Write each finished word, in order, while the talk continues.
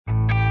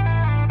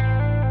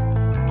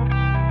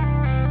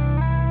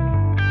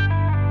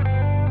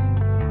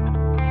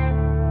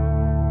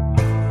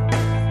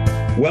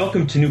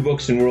Welcome to New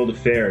Books in World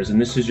Affairs, and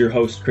this is your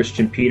host,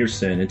 Christian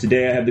Peterson. And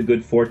today I have the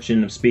good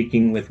fortune of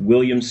speaking with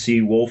William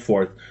C.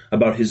 Wohlforth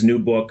about his new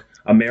book,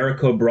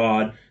 America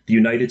Abroad, The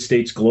United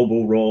States'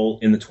 Global Role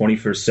in the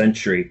 21st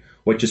Century,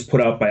 which is put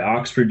out by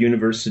Oxford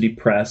University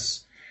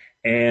Press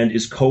and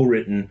is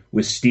co-written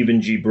with Stephen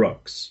G.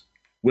 Brooks.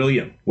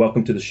 William,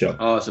 welcome to the show.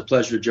 Oh, it's a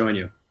pleasure to join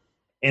you.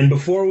 And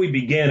before we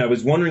begin, I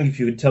was wondering if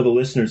you could tell the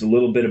listeners a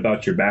little bit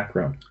about your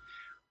background.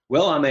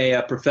 Well, I'm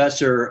a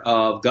professor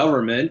of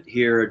government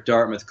here at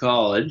Dartmouth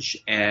College,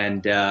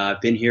 and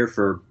I've been here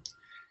for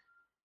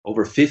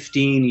over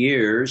 15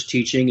 years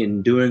teaching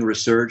and doing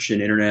research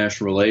in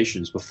international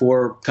relations.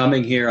 Before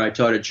coming here, I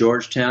taught at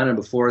Georgetown, and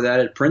before that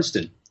at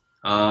Princeton.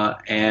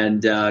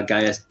 And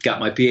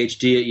got my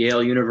PhD at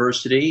Yale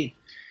University,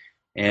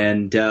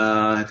 and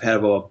I've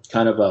had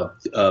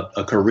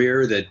a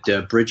career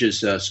that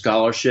bridges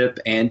scholarship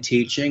and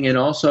teaching, and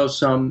also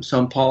some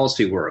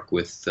policy work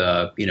with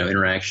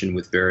interaction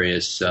with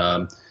various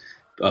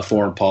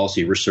foreign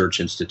policy research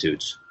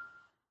institutes.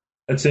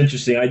 That's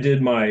interesting. I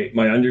did my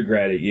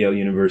undergrad at Yale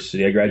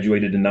University. I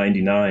graduated in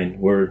 '99.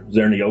 Was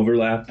there any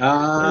overlap?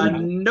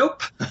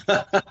 Nope.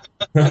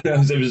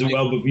 It was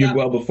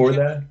well before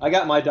that? I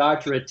got my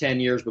doctorate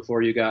 10 years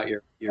before you got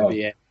your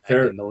BA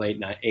in the late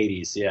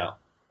 80s, yeah.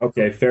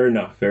 Okay, fair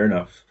enough.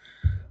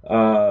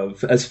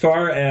 As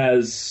far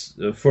as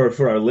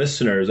for our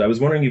listeners, I was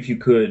wondering if you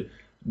could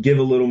give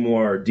a little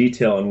more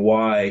detail on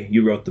why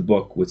you wrote the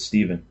book with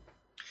Stephen.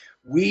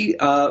 We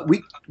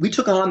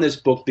took on this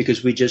book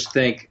because we just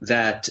think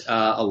that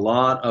a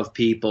lot of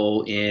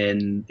people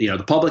in the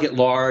public at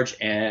large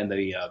and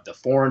the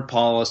foreign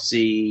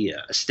policy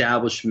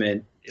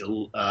establishment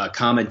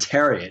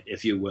commentariat,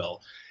 if you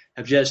will,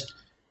 have just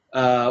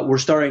we're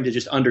starting to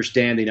just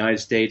understand the United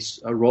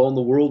States' role in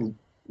the world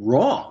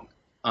wrong.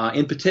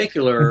 In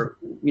particular,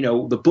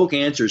 the book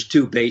answers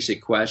two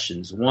basic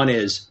questions. One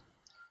is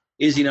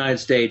the United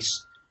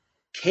States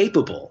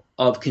capable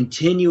of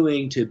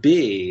continuing to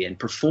be and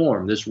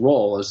perform this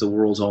role as the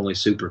world's only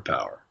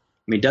superpower?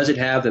 I mean, does it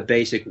have the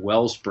basic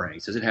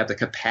wellsprings? Does it have the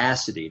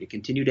capacity to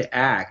continue to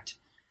act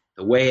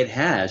the way it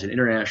has in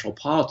international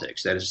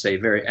politics, that is to say,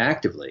 very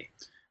actively,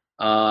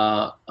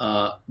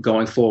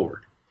 going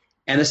forward?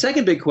 And the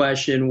second big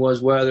question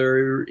was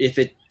whether, if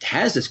it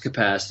has this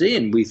capacity,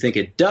 and we think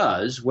it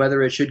does,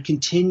 whether it should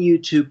continue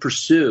to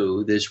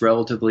pursue this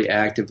relatively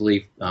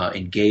actively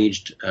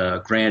engaged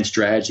grand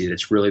strategy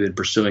that's really been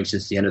pursuing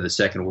since the end of the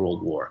Second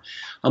World War.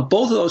 On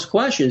both of those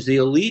questions, the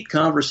elite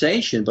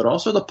conversation, but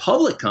also the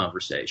public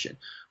conversation,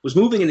 was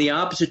moving in the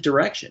opposite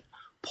direction.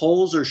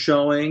 Polls are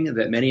showing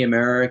that many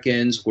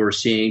Americans were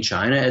seeing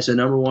China as the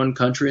number one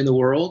country in the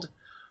world.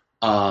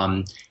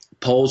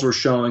 Polls were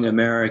showing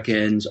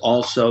Americans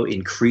also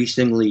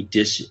increasingly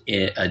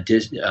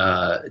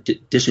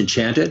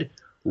disenchanted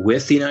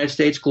with the United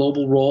States'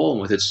 global role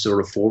and with its sort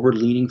of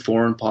forward-leaning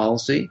foreign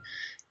policy.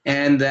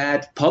 And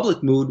that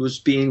public mood was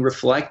being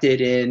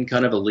reflected in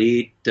kind of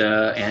elite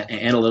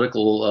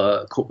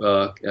analytical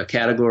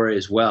category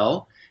as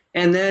well.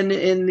 And then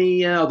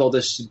although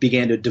this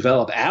began to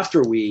develop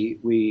after we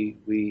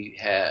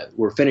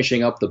were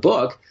finishing up the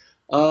book,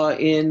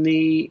 in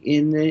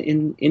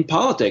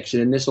politics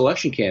and in this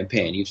election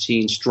campaign, you've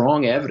seen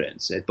strong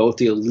evidence at both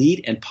the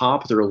elite and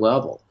popular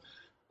level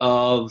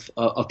of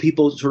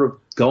people sort of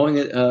going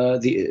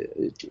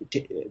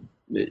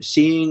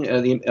seeing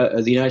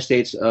the United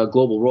States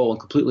global role in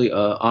completely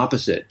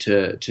opposite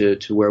to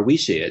where we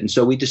see it. And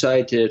so we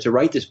decided to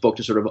write this book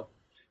to sort of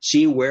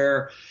see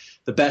where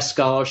the best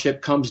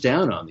scholarship comes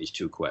down on these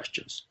two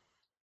questions.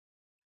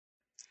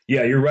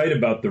 Yeah, you're right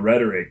about the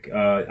rhetoric.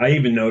 I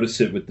even notice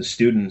it with the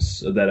students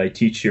that I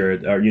teach here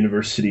at our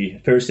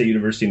university, Ferris State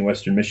University in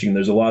Western Michigan.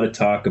 There's a lot of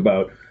talk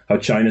about how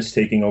China's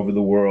taking over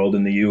the world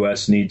and the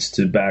U.S. needs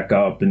to back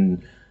up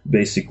and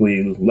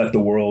basically let the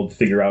world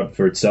figure out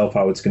for itself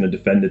how it's going to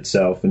defend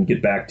itself and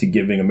get back to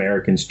giving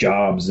Americans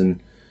jobs and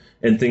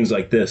things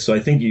like this. So I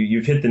think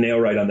you've hit the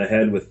nail right on the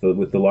head with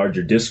the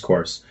larger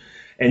discourse.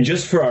 And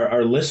just for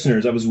our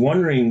listeners, I was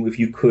wondering if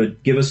you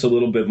could give us a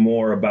little bit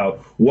more about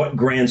what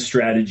grand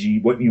strategy,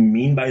 what you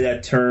mean by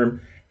that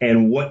term,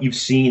 and what you've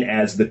seen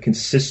as the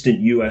consistent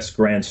U.S.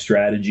 grand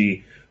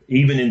strategy,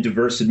 even in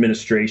diverse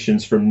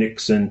administrations from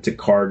Nixon to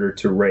Carter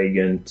to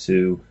Reagan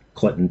to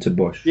Clinton to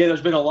Bush. Yeah, there's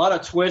been a lot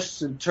of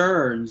twists and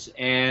turns,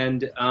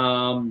 and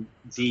but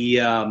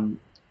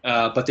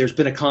there's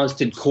been a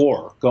constant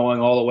core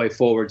going all the way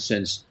forward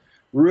since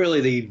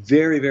really the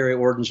very, very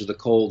origins of the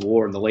Cold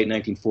War in the late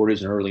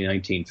 1940s and early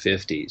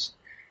 1950s.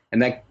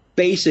 And that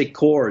basic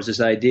core is this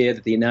idea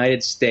that the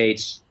United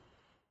States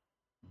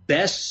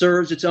best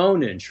serves its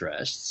own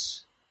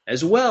interests,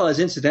 as well as,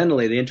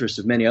 incidentally, the interests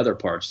of many other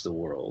parts of the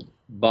world,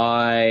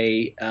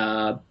 by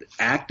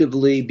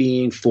actively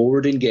being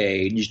forward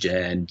engaged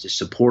and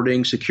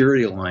supporting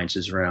security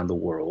alliances around the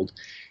world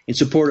in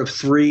support of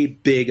three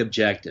big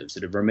objectives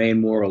that have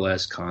remained more or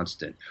less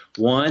constant.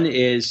 One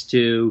is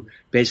to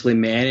basically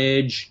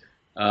manage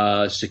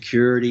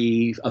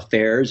security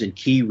affairs in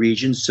key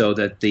regions so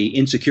that the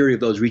insecurity of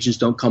those regions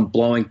don't come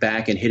blowing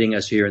back and hitting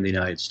us here in the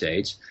United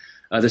States.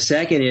 The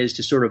second is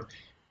to sort of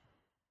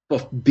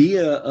be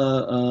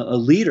a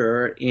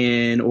leader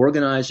in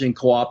organizing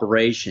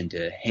cooperation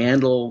to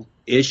handle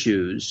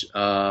issues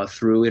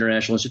through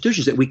international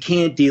institutions that we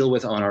can't deal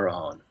with on our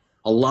own.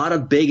 A lot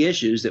of big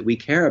issues that we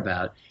care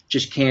about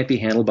just can't be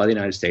handled by the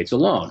United States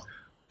alone.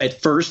 At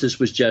first, this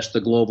was just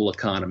the global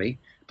economy,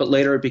 but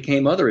later it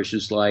became other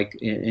issues like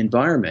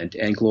environment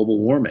and global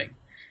warming.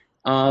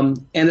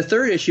 And the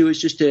third issue is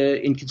just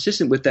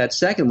inconsistent with that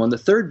second one. The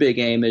third big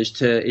aim is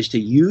to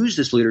use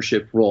this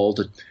leadership role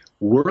to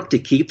work to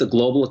keep the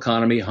global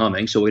economy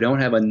humming so we don't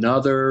have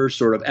another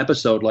sort of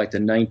episode like the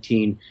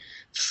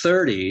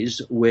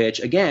 1930s, which,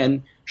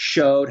 again,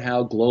 showed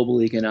how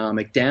global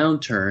economic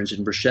downturns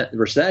and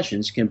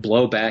recessions can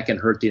blow back and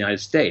hurt the United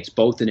States,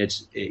 both in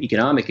its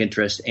economic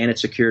interests and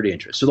its security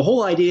interests. So the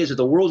whole idea is that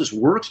the world just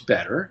works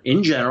better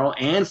in general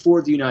and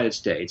for the United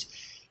States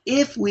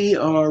if we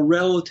are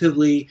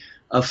relatively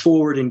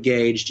forward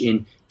engaged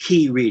in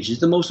key regions,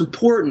 the most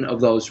important of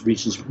those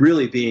regions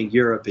really being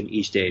Europe and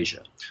East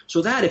Asia.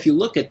 So that if you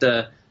look at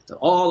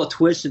all the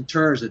twists and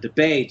turns, the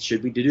debates,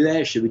 should we do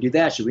that, should we do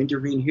that, should we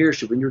intervene here,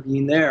 should we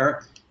intervene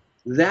there,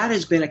 that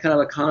has been a kind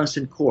of a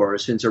constant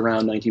course since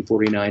around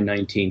 1949,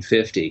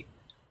 1950.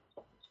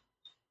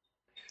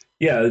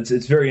 Yeah,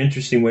 it's very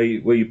interesting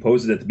way you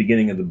pose it at the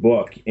beginning of the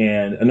book.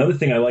 And another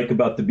thing I like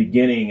about the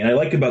beginning, and I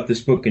like about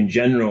this book in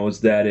general,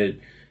 is that it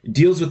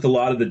deals with a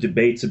lot of the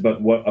debates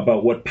about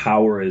what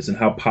power is and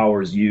how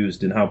power is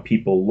used and how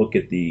people look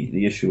at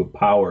the issue of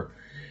power.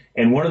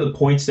 And one of the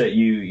points that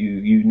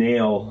you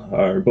nail,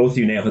 or both of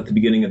you nail at the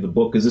beginning of the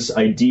book, is this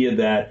idea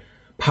that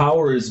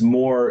power is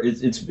more,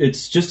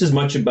 it's just as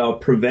much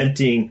about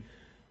preventing,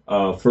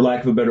 for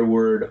lack of a better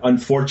word,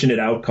 unfortunate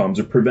outcomes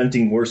or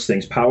preventing worse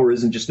things. Power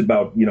isn't just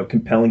about,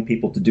 compelling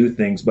people to do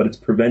things, but it's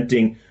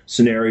preventing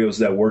scenarios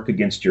that work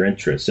against your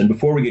interests. And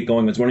before we get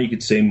going, I was wondering if you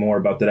could say more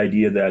about that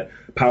idea that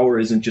power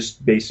isn't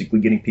just basically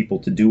getting people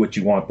to do what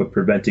you want, but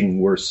preventing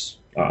worse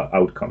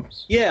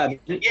outcomes. Yeah,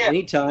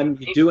 anytime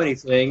you do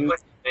anything,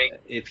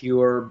 if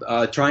you're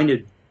trying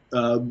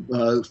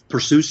to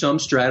pursue some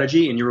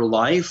strategy in your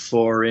life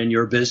or in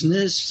your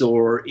business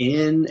or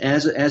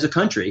as a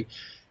country,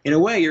 in a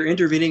way, you're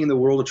intervening in the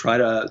world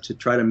to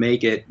try to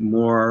make it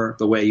more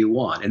the way you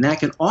want, and that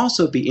can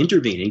also be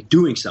intervening,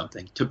 doing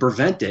something to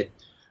prevent it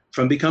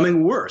from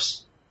becoming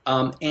worse.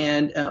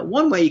 And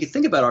one way you can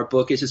think about our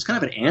book is it's kind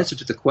of an answer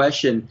to the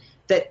question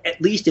that,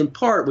 at least in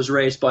part, was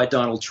raised by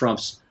Donald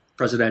Trump's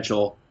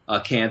presidential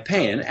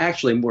campaign, and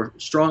actually more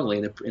strongly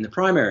in the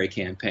primary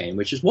campaign,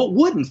 which is what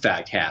would in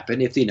fact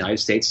happen if the United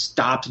States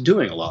stopped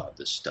doing a lot of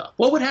this stuff.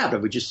 What would happen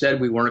if we just said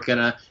we weren't going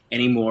to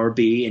anymore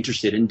be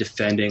interested in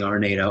defending our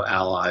NATO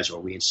allies, or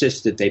we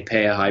insisted they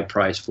pay a high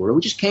price for it?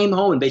 We just came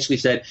home and basically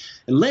said,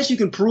 unless you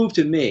can prove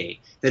to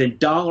me that in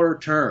dollar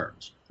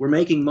terms we're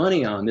making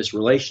money on this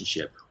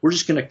relationship, we're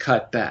just going to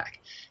cut back.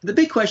 The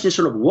big question is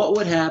sort of what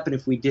would happen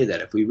if we did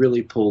that, if we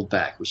really pulled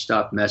back, we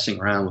stopped messing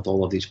around with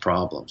all of these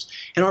problems.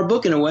 And our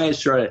book, in a way,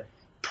 is trying to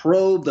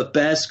probe the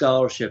best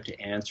scholarship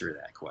to answer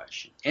that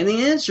question. And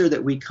the answer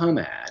that we come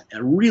at,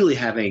 and really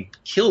having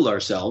killed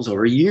ourselves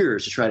over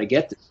years to try to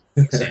get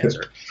this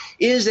answer,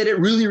 is that it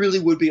really, really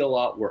would be a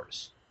lot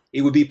worse.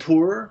 It would be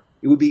poorer.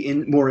 It would be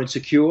more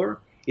insecure.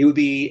 It would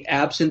be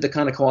absent the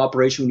kind of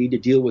cooperation we need to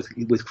deal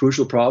with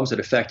crucial problems that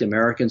affect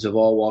Americans of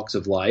all walks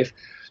of life.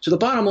 So the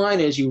bottom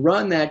line is you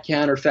run that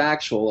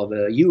counterfactual of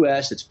a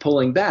U.S. that's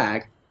pulling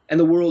back, and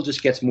the world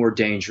just gets more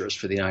dangerous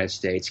for the United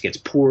States, gets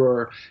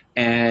poorer,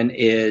 and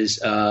is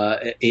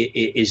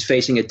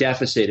facing a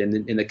deficit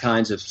in the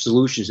kinds of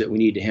solutions that we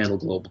need to handle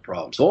global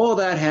problems. So all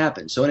that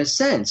happens. So in a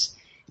sense,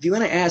 if you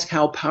want to ask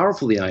how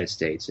powerful the United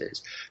States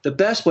is, the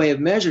best way of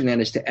measuring that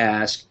is to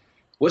ask,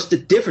 what's the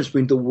difference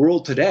between the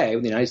world today,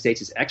 when the United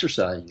States is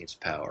exercising its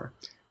power,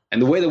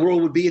 and the way the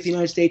world would be if the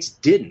United States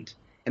didn't?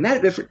 And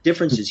that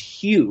difference is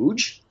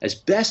huge, as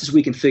best as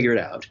we can figure it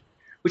out,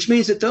 which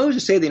means that those who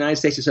say the United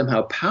States is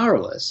somehow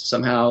powerless,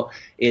 somehow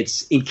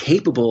it's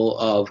incapable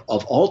of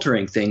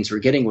altering things or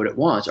getting what it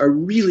wants, are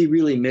really,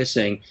 really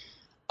missing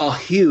a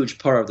huge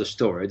part of the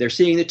story. They're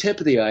seeing the tip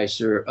of the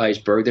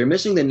iceberg. They're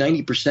missing the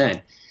 90%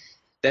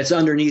 that's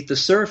underneath the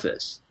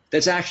surface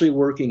that's actually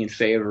working in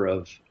favor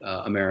of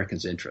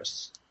Americans'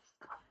 interests.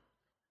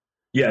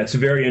 Yeah, it's a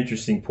very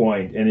interesting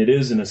point, and it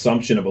is an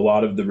assumption of a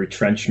lot of the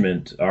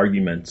retrenchment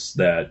arguments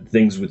that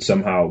things would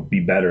somehow be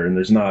better, and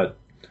there's not.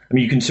 I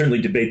mean, you can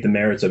certainly debate the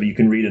merits of it. You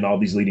can read in all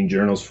these leading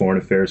journals, Foreign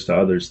Affairs to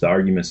others, the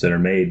arguments that are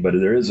made, but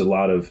there is a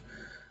lot of,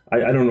 I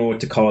don't know what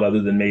to call it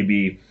other than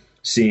maybe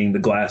seeing the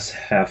glass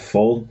half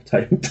full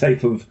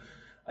type of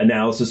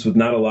analysis with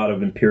not a lot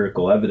of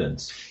empirical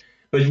evidence.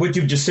 But what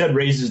you've just said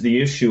raises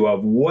the issue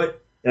of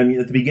at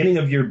the beginning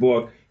of your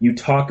book, you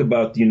talk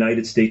about the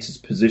United States'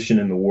 position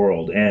in the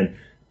world and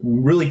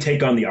really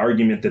take on the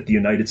argument that the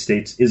United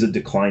States is a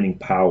declining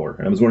power.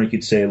 And I was wondering if you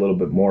could say a little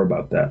bit more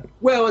about that.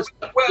 Well,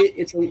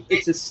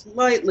 it's a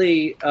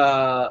slightly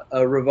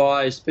a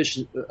revised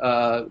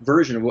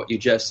version of what you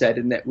just said,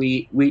 in that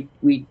we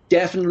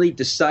definitely,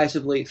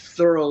 decisively,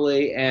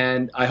 thoroughly,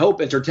 and I hope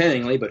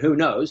entertainingly, but who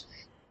knows,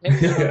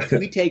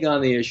 We take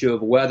on the issue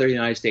of whether the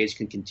United States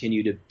can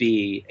continue to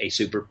be a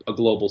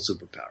global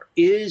superpower.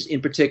 Is,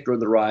 in particular,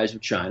 the rise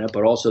of China,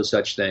 but also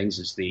such things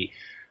as the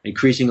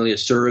increasingly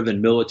assertive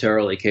and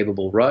militarily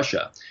capable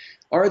Russia.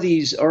 Are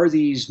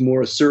these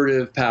more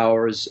assertive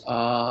powers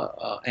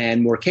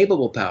and more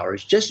capable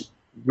powers just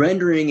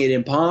rendering it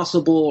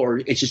impossible, or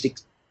it's just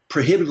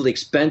prohibitively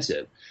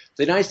expensive for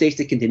the United States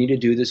to continue to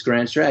do this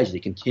grand strategy, to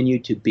continue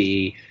to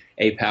be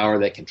a power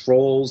that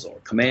controls or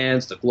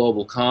commands the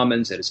global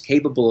commons, that is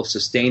capable of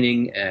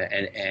sustaining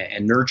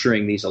and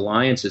nurturing these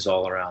alliances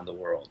all around the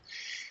world?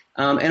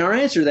 And our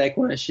answer to that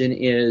question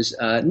is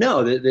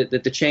no.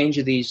 That the change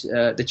of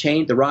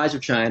the rise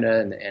of China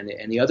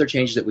and the other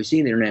changes that we see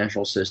in the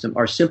international system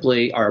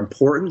are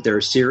important.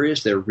 They're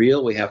serious. They're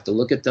real. We have to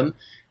look at them.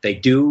 They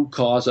do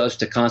cause us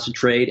to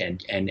concentrate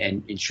and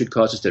it should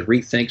cause us to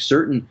rethink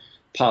certain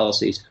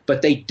policies,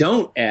 but they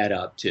don't add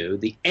up to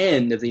the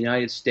end of the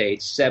United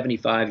States'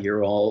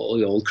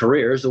 75-year-old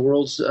career as the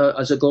world's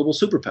as a global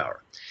superpower.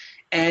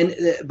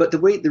 But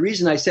the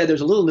reason I said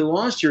there's a little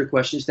nuance to your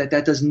question is that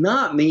does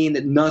not mean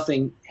that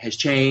nothing has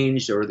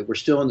changed or that we're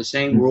still in the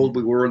same world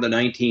we were in the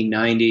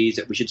 1990s,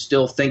 that we should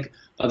still think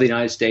of the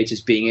United States as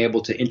being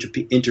able to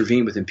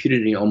intervene with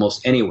impunity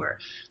almost anywhere.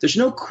 There's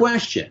no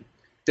question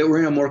that we're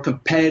in a more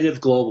competitive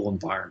global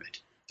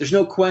environment. There's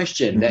no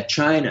question that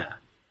China,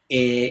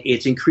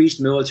 its increased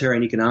military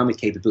and economic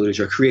capabilities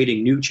are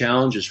creating new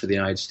challenges for the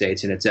United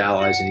States and its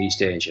allies in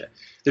East Asia.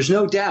 There's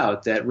no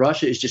doubt that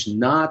Russia is just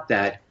not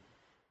that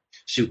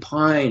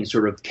supine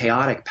sort of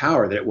chaotic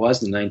power that it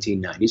was in the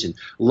 1990s. And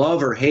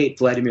love or hate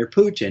Vladimir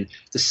Putin,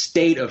 the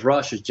state of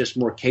Russia is just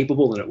more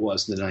capable than it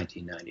was in the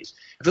 1990s.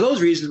 And for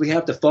those reasons, we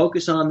have to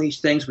focus on these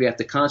things. We have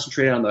to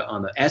concentrate on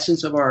the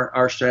essence of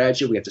our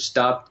strategy. We have to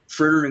stop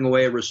frittering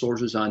away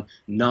resources on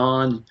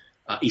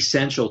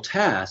non-essential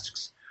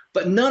tasks.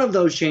 But none of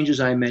those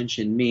changes I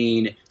mentioned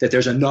mean that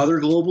there's another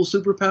global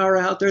superpower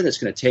out there that's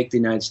going to take the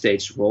United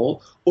States'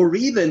 role, or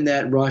even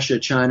that Russia,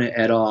 China,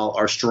 et al.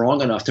 Are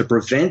strong enough to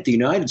prevent the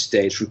United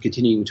States from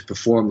continuing to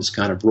perform this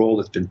kind of role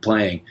that's been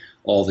playing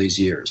all these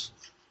years.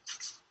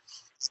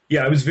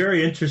 Yeah, I was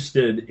very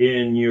interested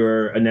in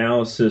your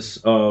analysis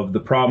of the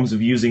problems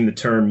of using the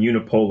term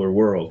unipolar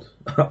world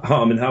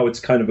and how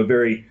it's kind of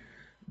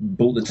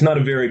it's not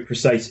a very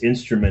precise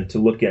instrument to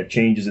look at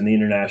changes in the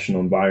international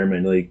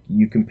environment. Like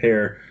you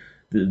compare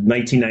the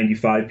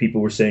 1995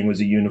 people were saying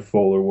was a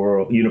unipolar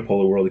world,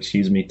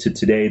 to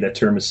today. That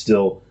term is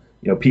still,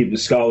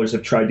 scholars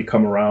have tried to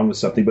come around with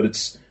something, but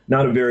it's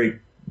not a very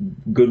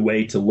good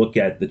way to look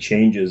at the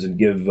changes and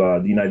give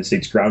the United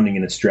States grounding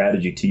in its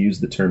strategy to use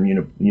the term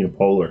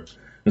unipolar.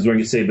 I was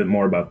wondering to say a bit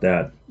more about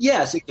that.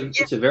 Yes,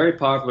 it's a very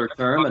popular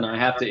term, and I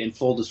have to, in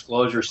full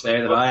disclosure,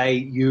 say that I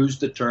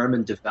used the term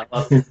and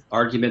developed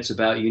arguments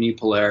about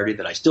unipolarity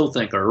that I still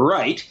think are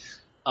right,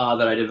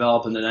 that I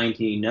developed in the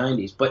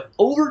 1990s. But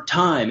over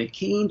time, it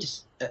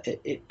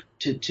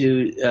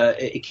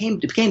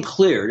became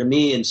clear to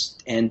me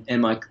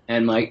and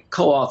my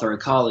co-author and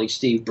colleague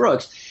Steve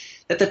Brooks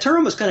that the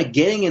term was kind of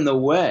getting in the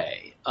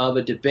way of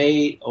a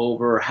debate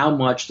over how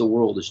much the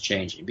world is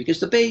changing. Because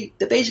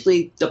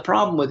basically the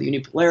problem with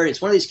unipolarity,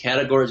 it's one of these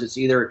categories. It's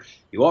either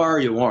you are or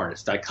you aren't.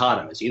 It's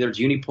dichotomous. Either it's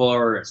unipolar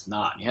or it's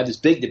not. And you have this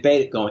big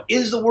debate going,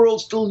 is the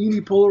world still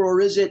unipolar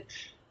or is it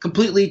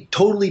completely,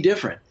 totally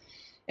different?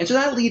 And so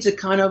that leads to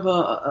kind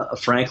of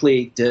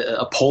frankly,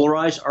 a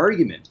polarized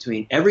argument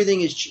between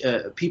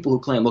people who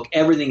claim, look,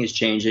 everything is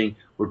changing.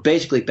 We're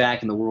basically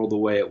back in the world the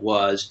way it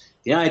was.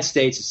 The United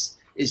States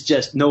is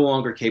just no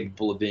longer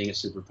capable of being a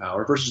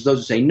superpower, versus those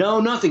who say, no,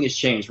 nothing has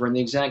changed. We're in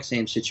the exact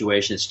same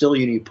situation. It's still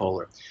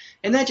unipolar.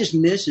 And that just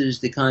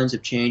misses the kinds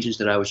of changes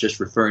that I was just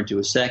referring to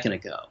a second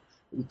ago.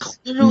 We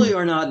clearly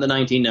are not in the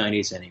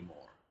 1990s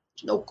anymore.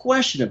 There's no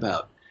question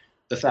about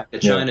the fact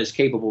that China is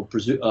capable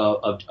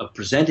of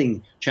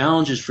presenting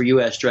challenges for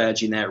U.S.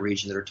 strategy in that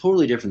region that are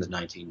totally different than the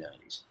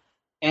 1990s.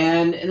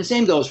 And the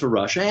same goes for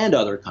Russia and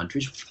other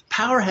countries.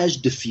 Power has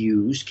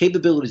diffused,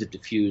 capabilities have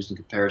diffused in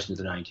comparison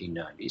to the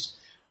 1990s.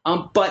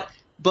 But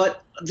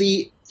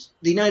the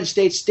United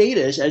States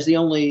status as the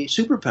only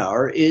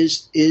superpower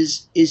is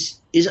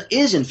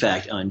in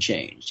fact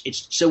unchanged.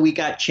 So we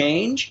got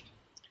change,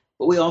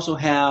 but we also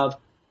have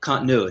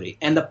continuity.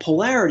 And the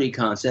polarity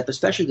concept,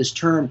 especially this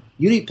term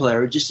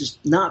unipolarity, just is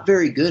not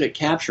very good at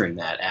capturing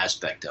that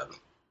aspect of it.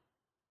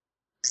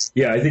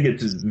 Yeah, I think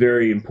it's a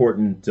very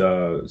important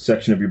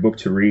section of your book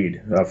to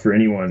read for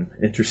anyone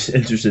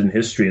interested in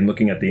history and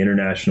looking at the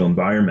international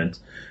environment.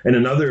 And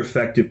another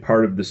effective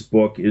part of this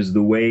book is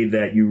the way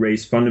that you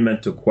raise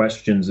fundamental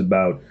questions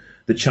about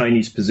the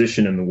Chinese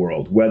position in the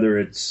world, whether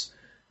it's,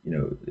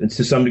 it's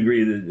to some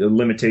degree the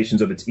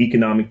limitations of its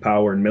economic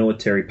power and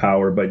military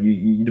power, but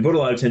you devote a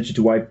lot of attention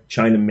to why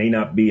China may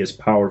not be as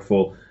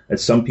powerful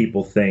as some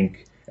people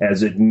think,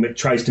 as it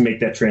tries to make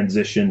that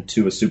transition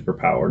to a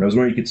superpower. And I was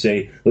wondering if you could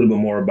say a little bit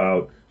more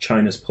about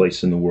China's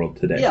place in the world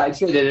today. Yeah, I'd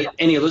say that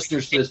any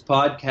listeners to this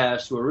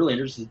podcast who are really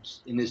interested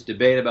in this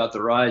debate about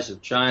the rise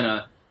of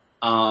China,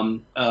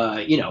 would,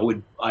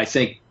 I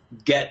think,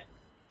 get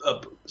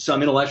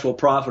some intellectual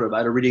profit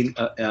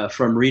about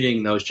from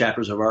reading those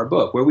chapters of our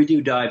book, where we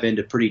do dive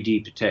into pretty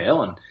deep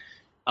detail and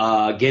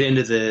get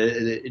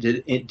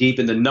into deep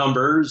in the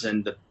numbers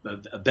and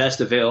the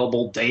best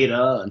available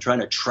data and trying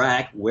to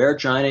track where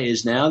China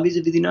is now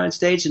vis-a-vis the United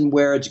States and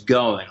where it's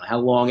going, how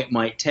long it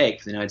might take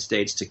for the United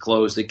States to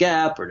close the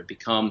gap or to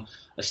become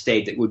a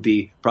state that would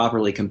be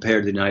properly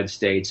compared to the United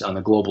States on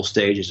the global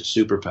stage as a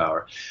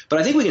superpower. But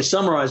I think we can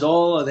summarize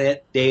all of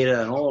that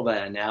data and all of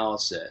that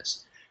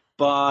analysis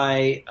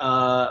by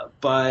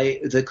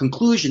the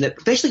conclusion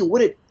that basically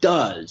what it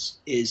does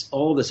is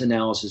all this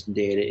analysis and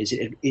data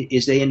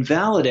is they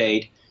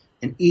invalidate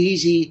an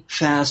easy,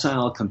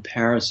 facile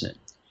comparison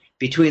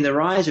between the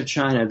rise of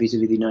China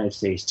vis-a-vis the United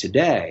States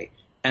today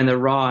and the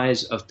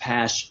rise of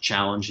past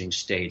challenging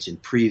states in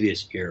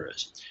previous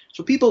eras.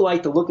 So people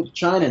like to look at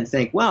China and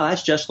think, well,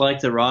 that's just like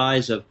the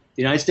rise of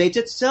the United States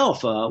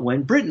itself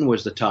when Britain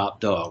was the top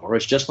dog, or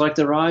it's just like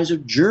the rise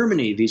of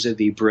Germany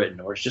vis-a-vis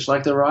Britain, or it's just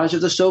like the rise of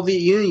the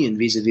Soviet Union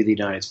vis-a-vis the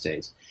United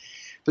States.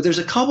 But there's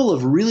a couple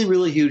of really,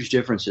 really huge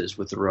differences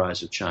with the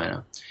rise of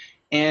China.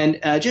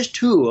 And just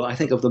two, I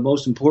think, of the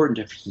most important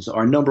differences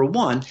are, number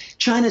one,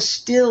 China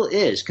still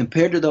is,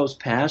 compared to those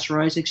past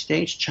rising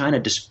states, China,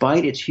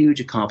 despite its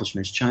huge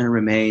accomplishments, China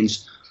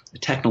remains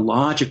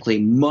technologically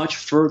much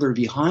further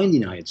behind the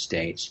United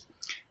States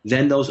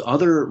than those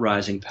other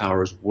rising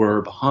powers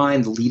were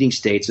behind the leading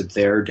states of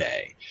their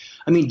day.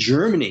 I mean,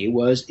 Germany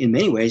was in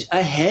many ways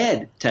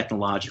ahead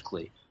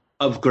technologically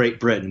of Great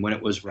Britain when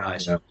it was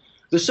rising. Yeah.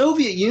 The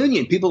Soviet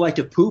Union, people like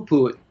to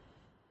poo-poo it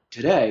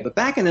today, but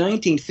back in the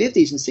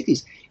 1950s and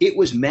 60s, it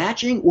was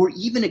matching or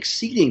even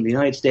exceeding the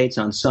United States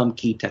on some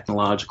key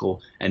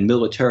technological and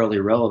militarily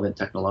relevant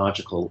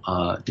technological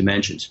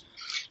dimensions.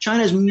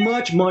 China is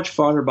much, much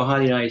farther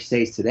behind the United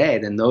States today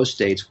than those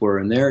states were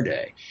in their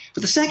day.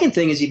 But the second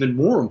thing is even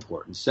more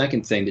important, the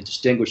second thing that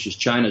distinguishes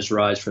China's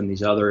rise from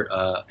these other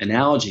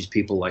analogies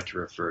people like to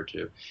refer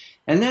to,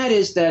 and that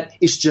is that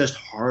it's just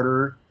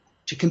harder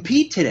to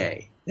compete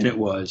today than it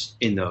was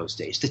in those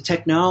days. The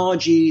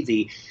technology,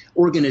 the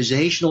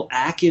organizational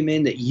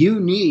acumen that you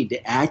need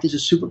to act as a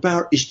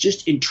superpower is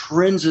just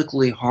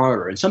intrinsically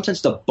harder. In some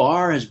sense, the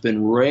bar has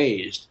been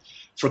raised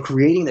for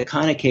creating the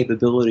kind of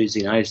capabilities the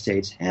United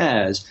States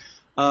has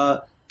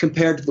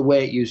compared to the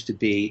way it used to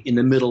be in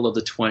the middle of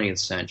the 20th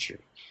century.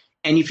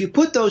 And if you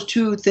put those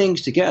two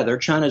things together,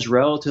 China's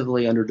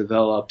relatively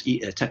underdeveloped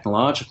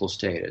technological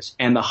status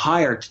and the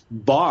higher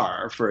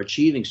bar for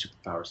achieving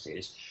superpower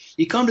status,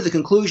 you come to the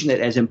conclusion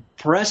that as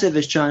impressive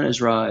as China's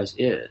rise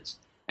is,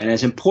 and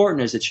as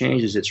important as the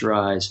changes its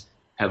rise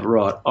have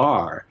wrought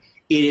are,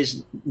 it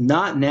is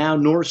not now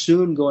nor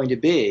soon going to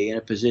be in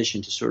a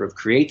position to sort of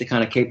create the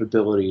kind of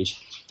capabilities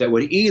that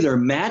would either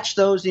match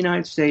those the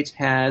United States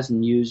has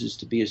and uses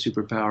to be a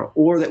superpower,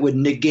 or that would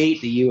negate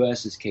the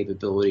U.S.'s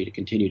capability to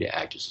continue to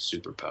act as a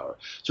superpower.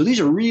 So these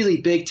are really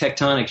big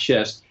tectonic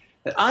shifts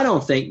that I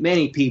don't think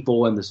many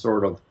people in the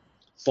sort of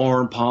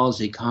foreign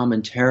policy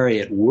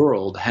commentariat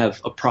world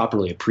have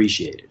properly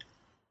appreciated.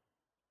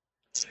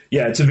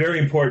 Yeah, it's a very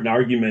important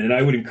argument, and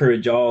I would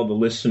encourage all the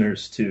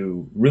listeners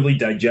to really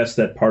digest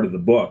that part of the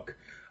book.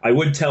 I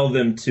would tell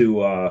them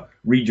to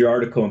read your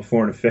article in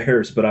Foreign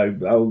Affairs, but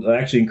I'll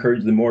actually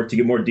encourage them to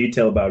get more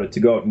detail about it, to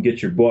go out and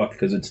get your book,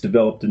 because it's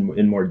developed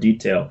in more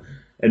detail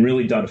and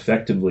really done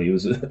effectively. It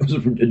was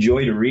a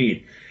joy to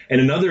read. And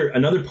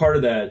another part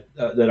of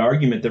that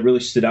argument that really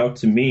stood out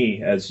to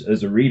me as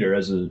a reader,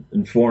 as an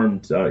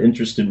informed,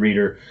 interested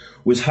reader,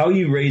 was how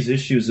you raise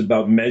issues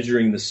about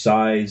measuring the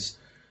size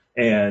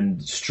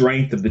and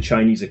strength of the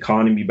Chinese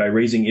economy by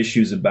raising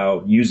issues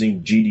about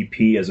using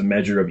GDP as a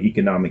measure of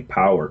economic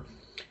power.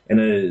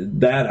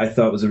 And that I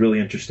thought was a really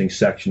interesting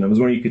section. I was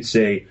wondering if you could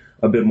say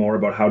a bit more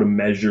about how to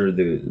measure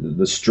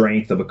the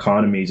strength of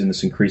economies in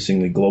this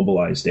increasingly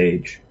globalized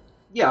age.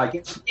 Yeah,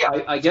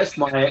 I guess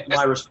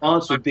my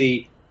response would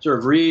be sort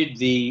of read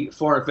the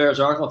Foreign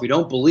Affairs article. If you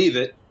don't believe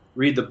it,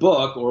 read the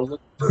book, or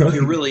if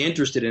you're really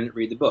interested in it,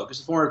 read the book.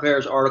 Because the Foreign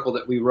Affairs article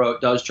that we wrote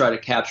does try to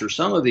capture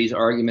some of these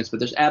arguments, but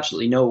there's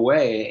absolutely no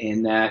way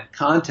in that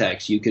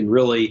context you can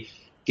really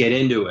get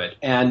into it.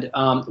 And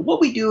what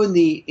we do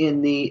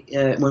when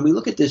we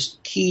look at this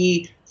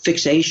key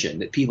fixation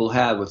that people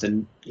have with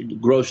the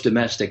gross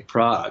domestic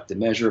product, the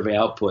measure of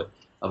output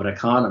of an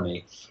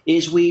economy,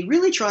 is we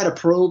really try to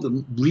probe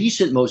the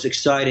recent most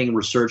exciting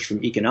research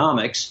from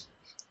economics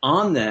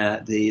on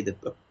that, the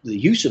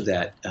use of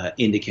that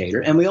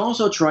indicator, and we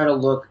also try to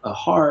look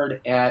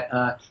hard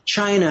at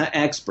China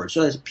experts.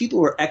 So as people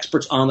who are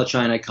experts on the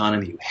China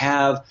economy, who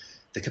have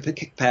the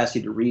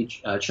capacity to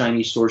reach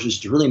Chinese sources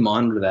to really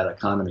monitor that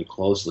economy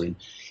closely. And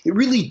it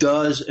really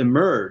does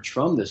emerge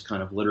from this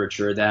kind of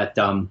literature that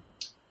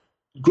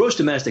gross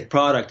domestic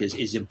product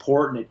is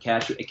important.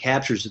 It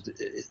captures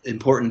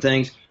important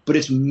things, but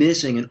it's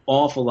missing an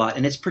awful lot,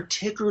 and it's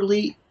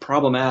particularly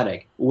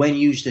problematic when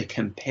used to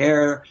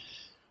compare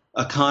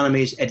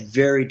economies at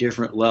very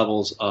different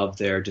levels of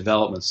their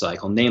development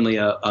cycle, namely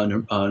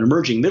an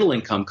emerging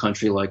middle-income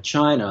country like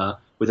China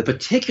with a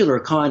particular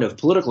kind of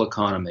political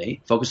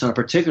economy focused on a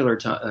particular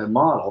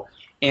model,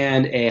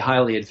 and a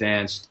highly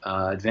advanced,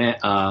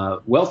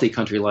 wealthy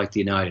country like the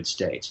United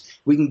States.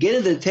 We can get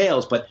into the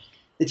details, but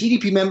the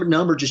GDP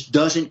number just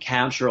doesn't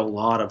capture a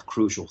lot of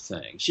crucial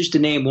things. Just to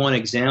name one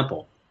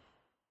example,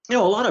 a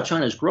lot of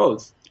China's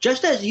growth,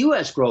 just as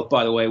U.S. growth,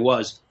 by the way,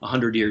 was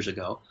 100 years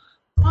ago,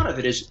 a lot of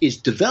it is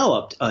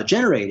developed,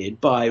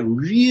 generated by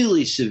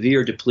really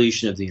severe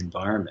depletion of the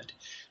environment.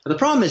 But the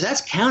problem is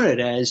that's counted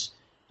as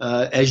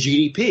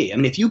GDP. I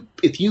mean,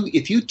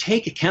 if you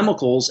take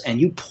chemicals and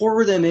you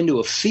pour them into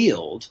a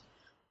field,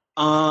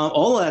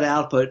 all that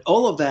output,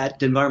 all of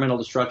that environmental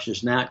destruction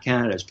is not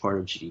counted as part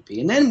of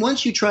GDP. And then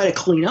once you try to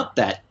clean up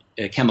that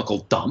chemical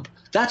dump,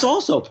 that's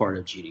also part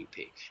of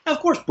GDP. Now, of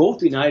course, both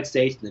the United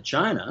States and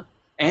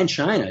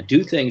China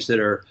do things that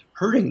are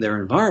hurting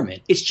their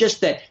environment. It's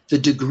just that the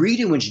degree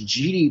to which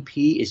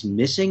GDP is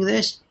missing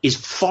this is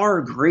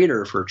far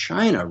greater for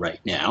China right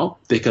now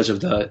because of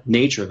the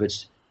nature of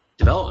its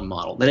development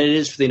model than it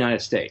is for the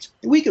United States.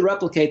 And we could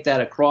replicate that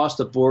across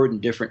the board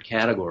in different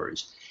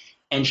categories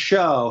and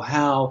show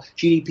how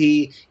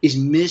GDP is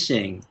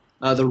missing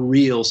the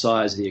real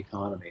size of the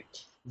economy.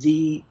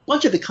 The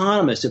bunch of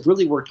economists have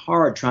really worked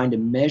hard trying to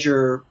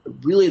measure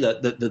really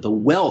the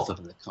wealth of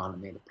an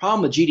economy. The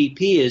problem with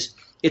GDP is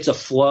it's a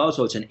flow,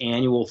 so it's an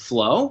annual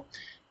flow,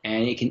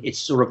 and it's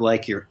sort of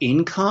like your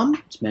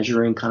income. It's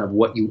measuring kind of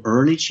what you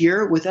earn each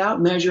year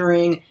without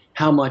measuring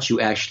how much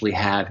you actually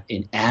have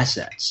in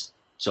assets.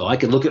 So I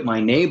could look at my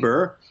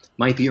neighbor,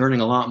 might be earning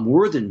a lot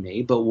more than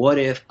me, but what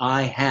if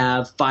I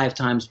have 5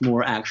 times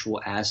more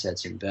actual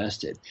assets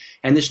invested?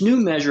 And this new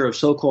measure of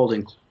so-called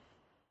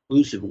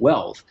inclusive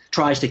wealth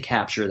tries to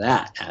capture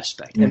that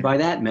aspect. And by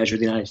that measure,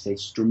 the United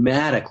States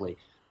dramatically,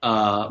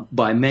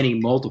 by many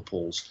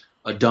multiples,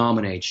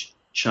 dominates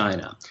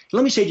China.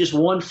 Let me say just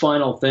one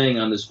final thing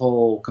on this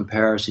whole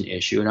comparison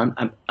issue,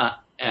 and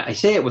I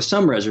say it with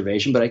some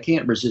reservation, but I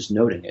can't resist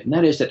noting it, and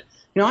that is that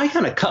I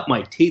kind of cut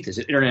my teeth as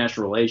an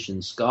international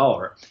relations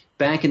scholar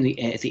back at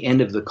the end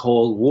of the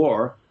Cold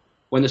War,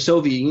 when the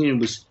Soviet Union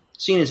was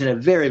seen as in a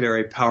very,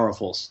 very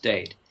powerful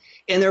state.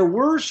 And there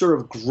were sort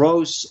of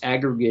gross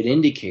aggregate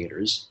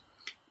indicators.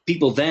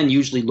 People then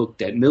usually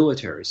looked at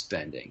military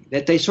spending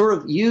that they sort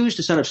of used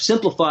to sort of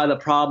simplify the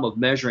problem of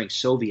measuring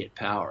Soviet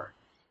power.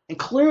 And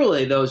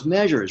clearly those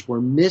measures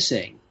were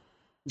missing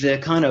the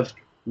kind of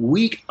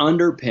weak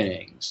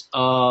underpinnings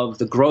of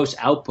the gross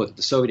output that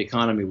the Soviet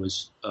economy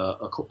was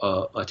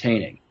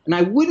attaining. And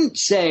I wouldn't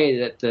say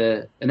that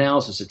the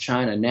analysis of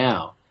China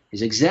now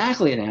is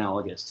exactly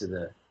analogous to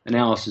the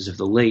analysis of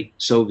the late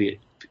Soviet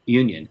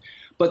Union,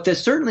 but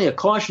there's certainly a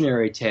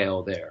cautionary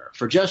tale there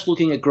for just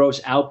looking at gross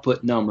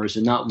output numbers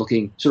and not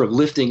sort of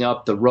lifting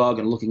up the rug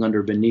and looking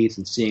under beneath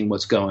and seeing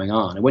what's going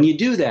on. And when you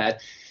do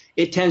that,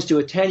 it tends to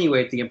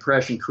attenuate the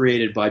impression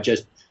created by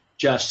just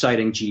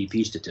citing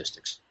GDP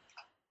statistics.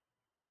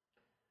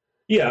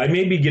 Yeah, I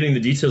may be getting the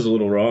details a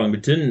little wrong,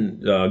 but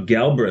didn't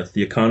Galbraith,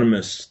 the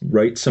economist,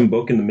 write some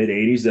book in the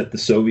mid-'80s that the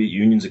Soviet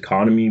Union's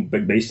economy,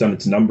 based on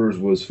its numbers,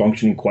 was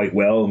functioning quite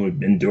well and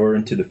would endure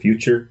into the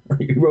future?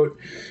 He wrote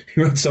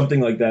something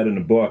like that in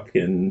a book,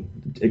 and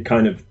it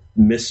kind of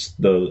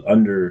missed the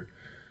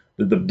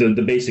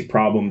basic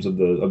problems of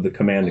the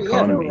command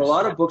economy. There were a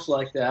lot of books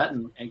like that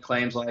and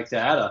claims like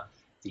that.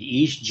 The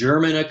East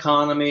German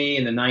economy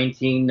in the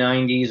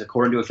 1990s,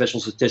 according to official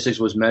statistics,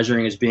 was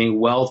measuring as being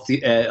wealthy,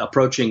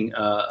 approaching,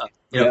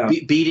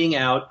 beating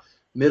out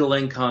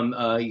middle-income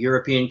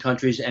European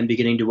countries and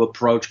beginning to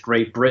approach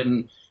Great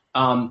Britain.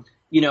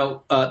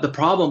 The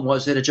problem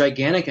was that a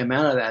gigantic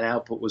amount of that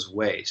output was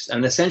waste,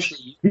 and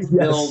essentially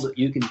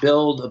you can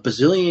build a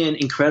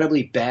bazillion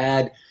incredibly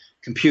bad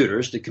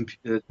computers.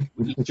 The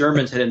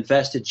Germans had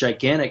invested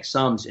gigantic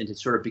sums into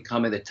sort of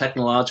becoming the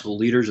technological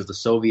leaders of the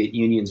Soviet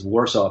Union's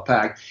Warsaw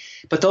Pact,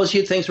 but those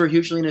things were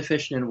hugely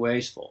inefficient and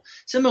wasteful.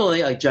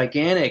 Similarly, a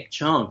gigantic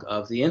chunk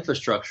of the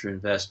infrastructure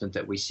investment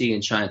that we see in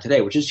China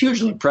today, which is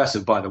hugely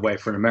impressive, by the way,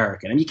 for an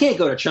American. And you can't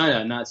go to China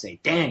and not say,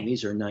 dang,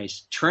 these are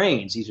nice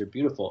trains, these are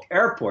beautiful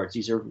airports,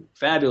 these are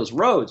fabulous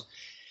roads.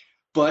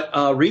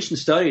 But recent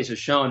studies have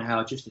shown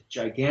how just a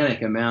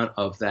gigantic amount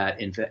of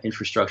that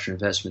infrastructure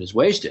investment is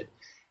wasted.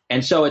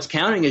 And so it's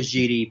counting as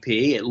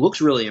GDP. It looks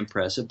really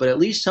impressive, but at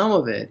least some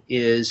of it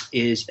is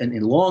and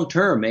in long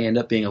term may end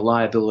up being a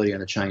liability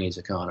on the Chinese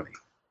economy.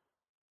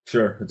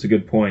 Sure, that's a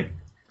good point.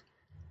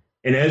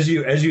 And as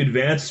you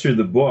advance through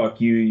the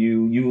book,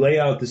 you lay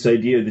out this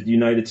idea that the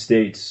United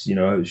States,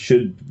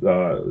 should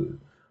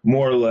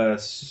more or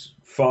less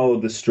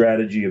follow the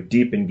strategy of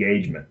deep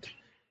engagement.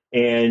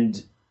 And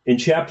in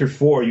chapter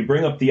 4, you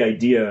bring up the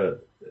idea,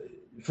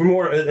 for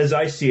more as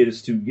I see it,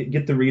 is to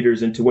get the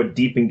readers into what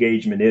deep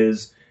engagement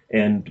is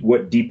and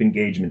what deep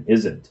engagement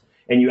isn't.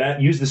 And you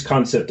use this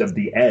concept of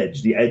the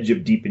edge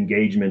of deep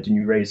engagement, and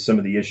you raise some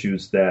of the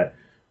issues that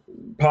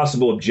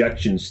possible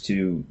objections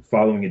to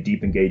following a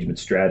deep engagement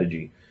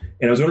strategy.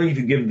 And I was wondering if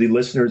you could give the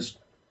listeners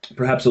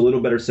perhaps a little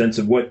better sense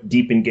of what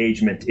deep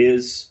engagement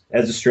is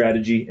as a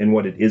strategy and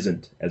what it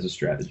isn't as a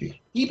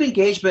strategy. Deep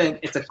engagement,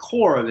 at the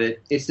core of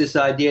it, it's this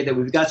idea that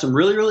we've got some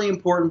really, really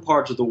important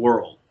parts of the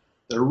world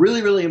that are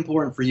really, really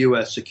important for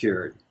U.S.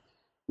 security.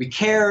 We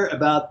care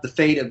about the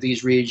fate of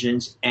these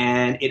regions,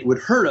 and it would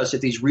hurt us if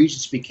these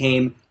regions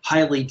became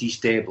highly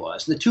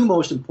destabilized. And the two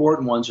most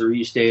important ones are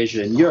East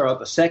Asia and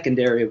Europe. A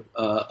secondary,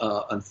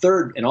 a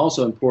third, and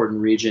also important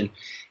region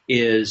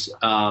is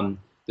the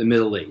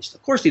Middle East.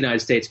 Of course, the United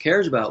States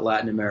cares about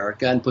Latin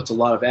America and puts a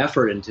lot of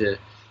effort into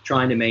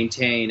trying to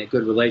maintain a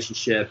good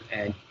relationship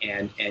and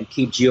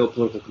keep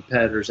geopolitical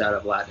competitors out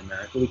of Latin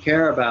America. We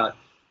care about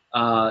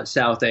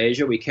South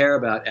Asia. We care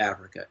about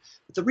Africa.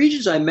 But the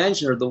regions I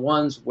mentioned are the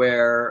ones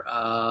where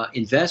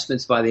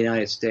investments by the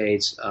United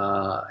States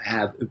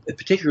have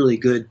particularly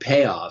good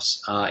payoffs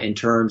in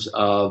terms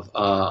of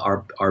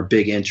our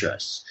big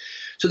interests.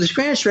 So this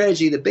grand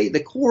strategy,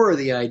 the core of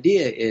the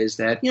idea is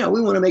that,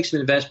 we want to make some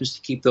investments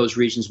to keep those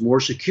regions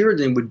more secure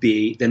than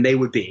they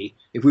would be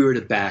if we were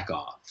to back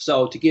off.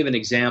 So to give an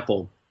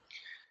example,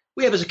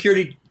 we have a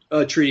security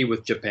treaty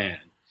with Japan,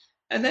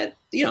 and that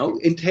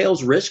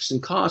entails risks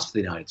and costs for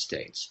the United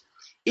States.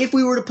 If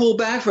we were to pull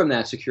back from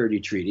that security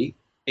treaty,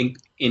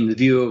 in the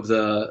view of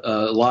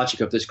the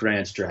logic of this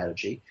grand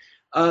strategy,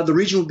 the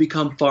region would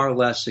become far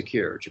less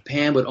secure.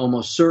 Japan would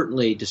almost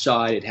certainly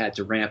decide it had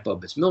to ramp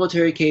up its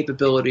military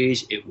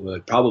capabilities. It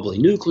would probably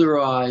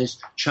nuclearize.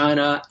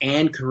 China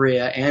and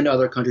Korea and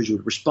other countries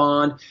would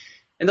respond.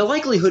 And the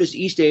likelihood is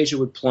East Asia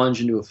would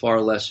plunge into a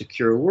far less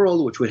secure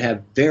world, which would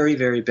have very,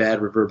 very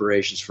bad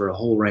reverberations for a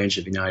whole range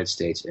of United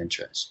States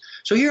interests.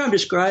 So here I'm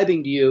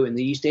describing to you in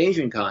the East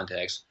Asian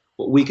context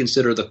what we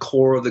consider the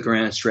core of the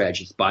grand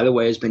strategy. By the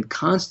way, has been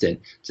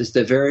constant since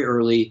the very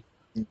early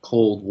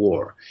Cold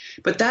War.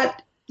 But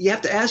that, you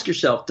have to ask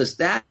yourself, does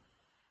that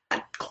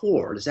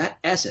core, does that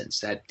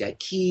essence, that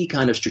key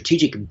kind of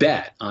strategic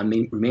bet on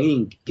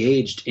remaining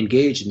engaged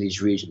in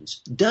these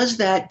regions, does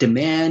that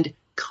demand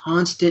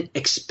constant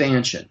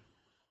expansion?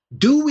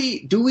 Do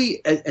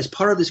we, as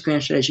part of this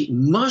grand strategy,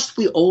 must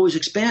we always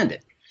expand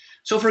it?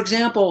 So, for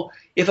example,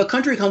 if a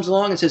country comes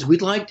along and says,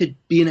 we'd like to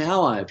be an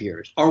ally of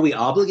yours, are we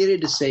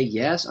obligated to say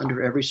yes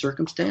under every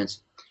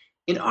circumstance?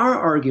 In our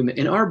argument,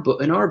 in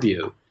our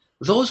view,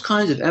 those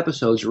kinds of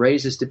episodes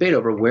raise this debate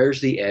over where's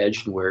the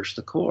edge and where's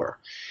the core.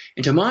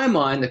 And to my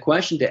mind, the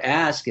question to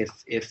ask,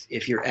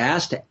 if you're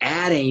asked to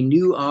add a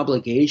new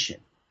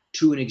obligation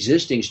to an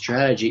existing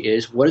strategy,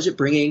 is what is it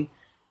bringing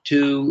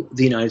to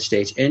the United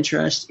States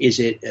interest? Is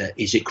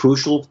it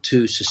crucial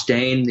to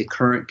sustain the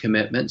current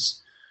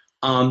commitments,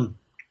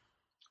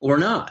 or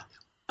not?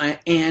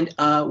 And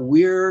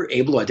we're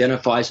able to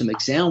identify some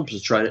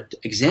examples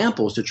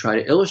to try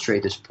to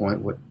illustrate this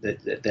point.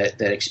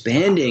 That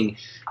expanding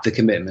the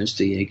commitments,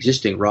 the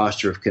existing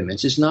roster of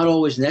commitments, is not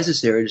always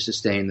necessary to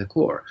sustain the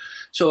core.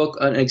 So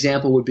an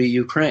example would be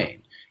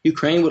Ukraine.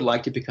 Ukraine would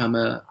like to become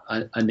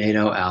a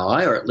NATO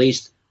ally, or at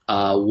least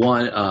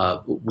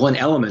one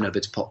element of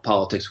its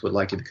politics would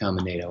like to become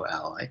a NATO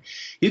ally.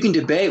 You can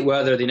debate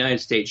whether the United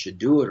States should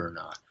do it or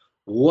not.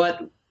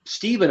 What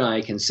Steve and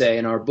I can say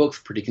in our book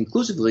pretty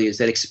conclusively is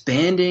that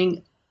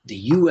expanding the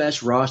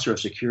U.S. roster of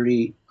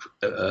security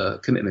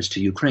commitments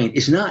to Ukraine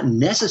is not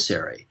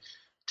necessary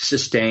to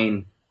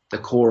sustain the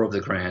core of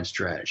the grand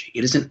strategy.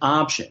 It is an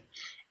option.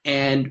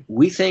 And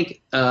we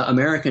think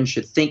Americans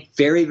should think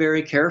very,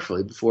 very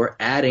carefully before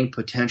adding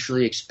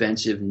potentially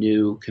expensive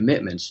new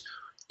commitments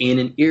in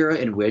an era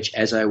in which,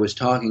 as I was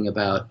talking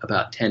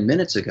about 10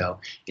 minutes ago,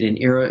 in an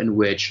era in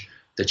which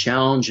the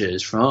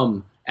challenges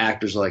from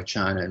actors like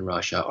China and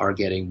Russia are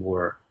getting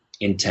more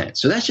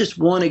intense. So that's just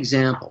one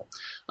example.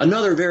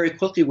 Another very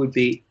quickly would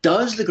be,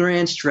 does the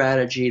grand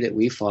strategy that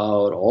we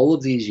followed all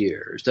of these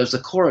years, does the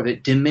core of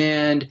it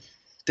demand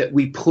that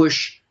we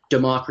push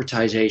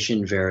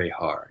democratization very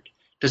hard?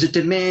 Does it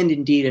demand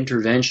indeed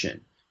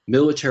intervention,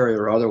 military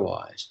or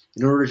otherwise,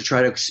 in order to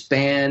try to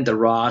expand the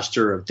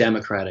roster of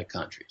democratic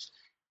countries?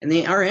 And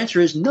our answer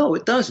is no,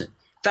 it doesn't.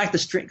 In fact,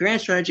 the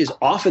grand strategy has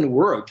often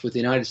worked with the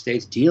United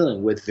States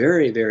dealing with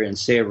very, very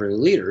unsavory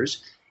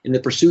leaders in the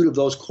pursuit of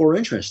those core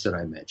interests that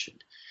I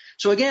mentioned.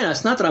 So again,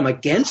 it's not that I'm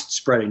against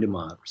spreading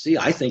democracy.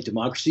 I think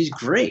democracy is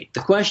great.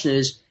 The question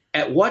is,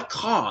 at what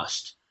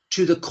cost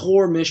to the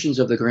core missions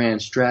of the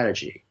grand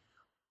strategy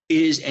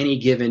is any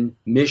given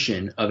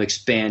mission of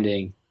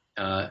expanding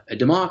a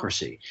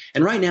democracy?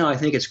 And right now, I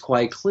think it's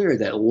quite clear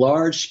that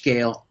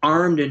large-scale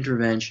armed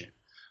intervention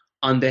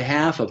on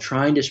behalf of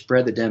trying to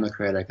spread the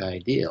democratic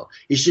ideal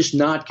is just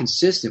not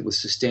consistent with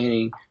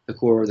sustaining the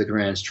core of the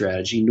grand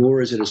strategy,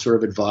 nor is it a sort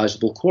of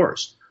advisable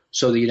course.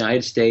 So the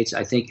United States,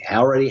 I think,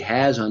 already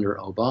has under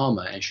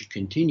Obama and should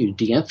continue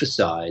to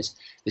de-emphasize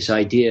this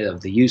idea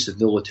of the use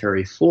of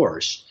military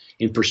force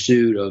in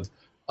pursuit of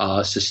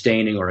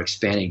sustaining or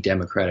expanding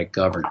democratic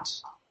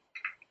governance.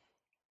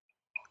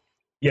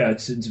 Yeah,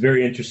 it's a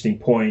very interesting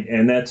point,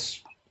 and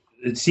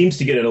it seems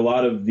to get at a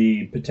lot of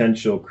the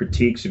potential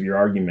critiques of your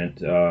argument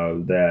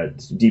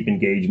that deep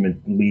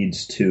engagement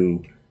leads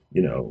to,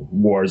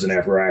 wars in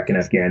Iraq and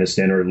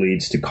Afghanistan, or it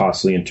leads to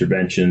costly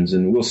interventions.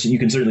 And we'll see. You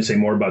can certainly say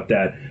more about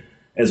that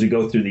as we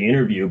go through the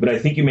interview. But I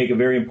think you make a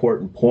very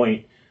important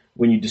point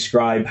when you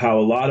describe how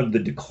a lot of the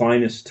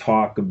declinist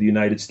talk of the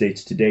United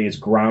States today is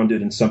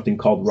grounded in something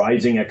called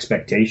rising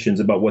expectations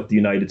about what the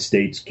United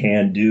States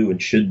can do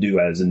and should do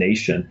as a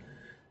nation.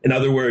 In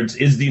other words,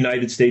 is the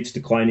United States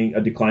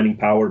declining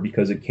power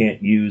because it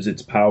can't use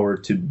its power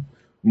to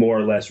more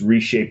or less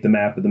reshape the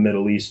map of the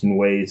Middle East in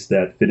ways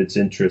that fit its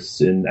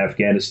interests in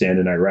Afghanistan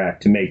and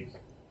Iraq?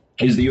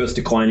 Is the U.S.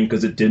 declining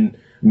because it didn't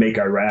make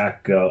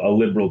Iraq a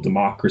liberal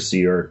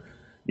democracy, or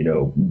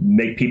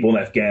make people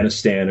in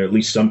Afghanistan, or at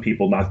least some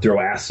people, not throw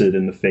acid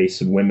in the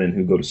face of women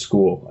who go to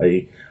school?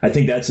 I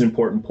think that's an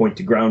important point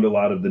to ground a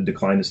lot of the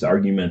declinist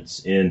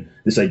arguments in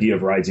this idea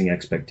of rising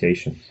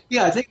expectation.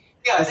 Yeah, I think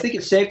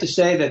it's safe to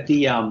say that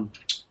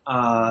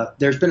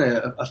there's been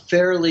a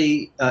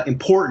fairly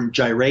important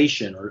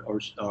gyration,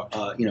 or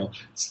a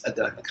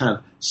kind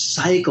of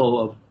cycle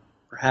of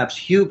perhaps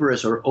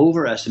hubris or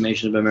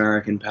overestimation of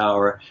American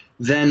power,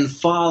 then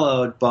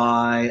followed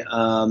by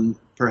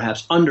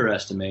perhaps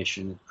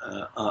underestimation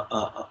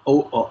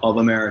of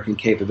American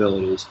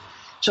capabilities.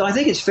 So I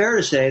think it's fair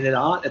to say that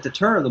at the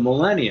turn of the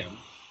millennium,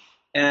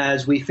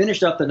 as we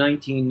finished up the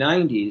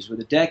 1990s with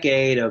a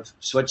decade of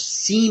such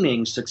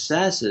seeming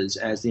successes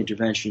as the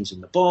interventions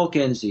in the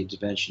Balkans, the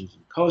interventions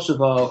in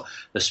Kosovo,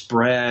 the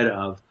spread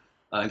of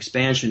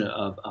expansion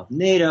of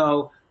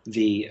NATO,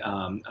 the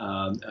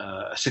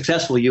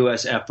successful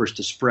U.S. efforts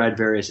to spread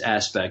various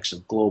aspects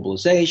of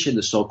globalization,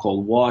 the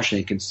so-called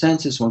Washington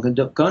Consensus. One can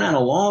go down a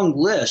long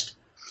list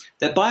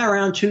that by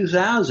around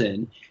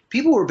 2000,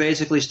 people were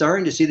basically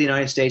starting to see the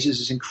United States as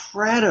this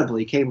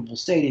incredibly capable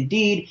state.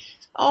 Indeed,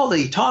 all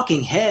the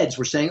talking heads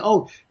were saying,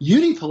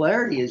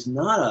 unipolarity is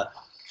not a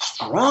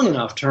strong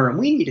enough term.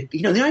 We need to, the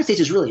United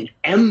States is really an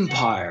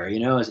empire,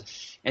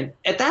 And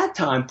at that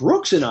time,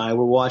 Brooks and I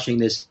were watching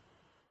this,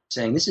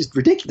 saying, this is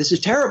ridiculous. This is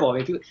terrible.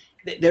 I mean,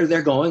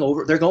 they're going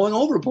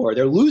overboard.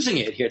 They're losing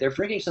it here. They're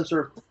freaking some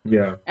sort of.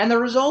 Yeah. And the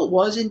result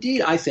was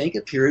indeed, I think,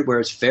 a period where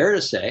it's fair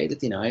to say that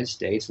the United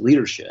States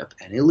leadership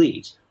and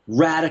elites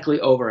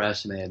radically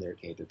overestimated their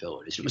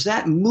capabilities. It was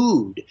that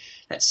mood,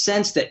 that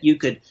sense that you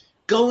could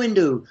go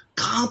into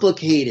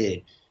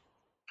complicated,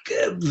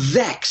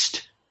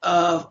 vexed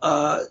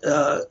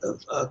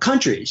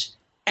countries,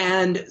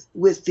 and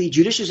with the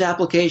judicious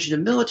application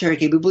of military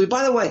capability,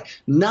 by the way,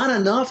 not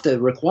enough to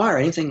require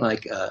anything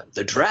like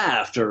the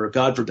draft or,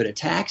 God forbid, a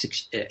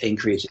tax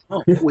increase.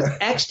 No, with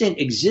extant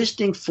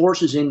existing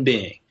forces in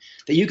being,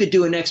 that you could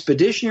do an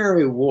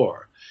expeditionary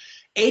war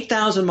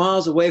 8,000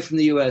 miles away from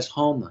the U.S.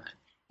 homeland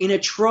in a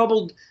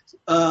troubled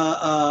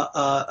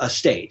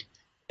state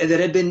that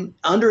had been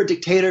under a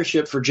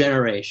dictatorship for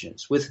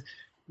generations, with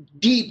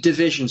deep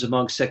divisions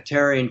among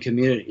sectarian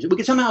communities. We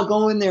could somehow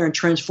go in there and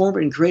transform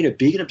it and create a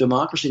beacon of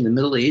democracy in the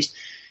Middle East.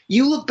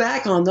 You look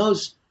back on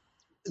those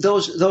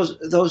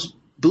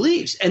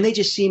beliefs, and they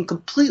just seem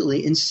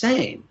completely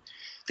insane.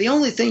 The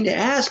only thing to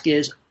ask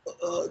is,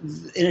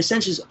 in a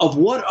sense, is of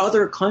what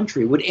other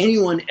country would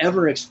anyone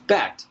ever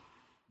expect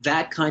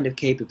that kind of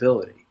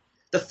capability?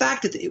 The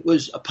fact that it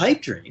was a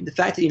pipe dream, the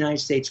fact that the United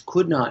States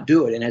could not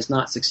do it and has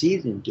not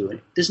succeeded in doing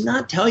it, does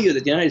not tell you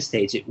that the United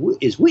States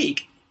is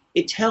weak.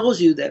 It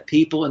tells you that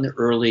people in the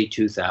early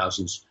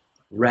 2000s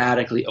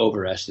radically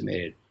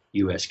overestimated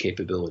U.S.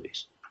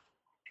 capabilities.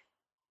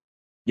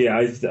 Yeah,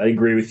 I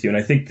agree with you, and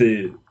I think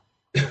the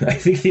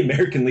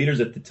American leaders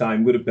at the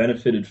time would have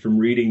benefited from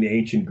reading the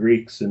ancient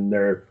Greeks and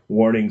their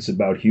warnings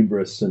about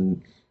hubris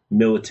and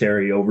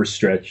military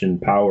overstretch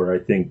and power. I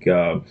think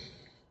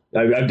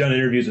I've done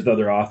interviews with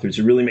other authors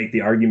who really make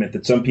the argument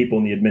that some people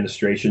in the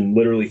administration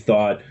literally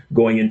thought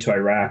going into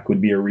Iraq would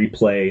be a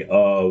replay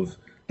of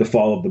the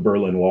fall of the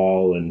Berlin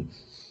Wall, and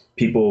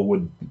people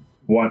would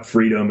want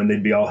freedom and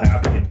they'd be all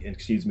happy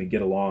and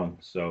get along.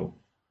 So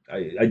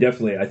I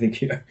think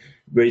you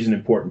raise an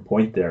important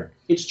point there.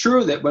 It's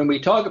true that when we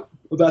talk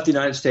about the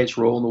United States'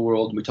 role in the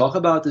world, we talk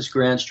about this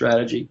grand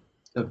strategy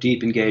of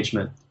deep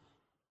engagement,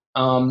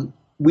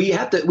 we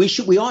ought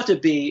to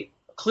be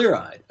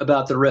clear-eyed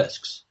about the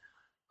risks.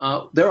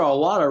 There are a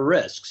lot of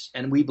risks,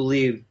 and we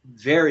believe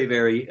very,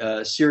 very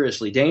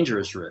seriously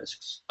dangerous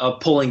risks of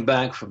pulling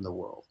back from the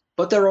world.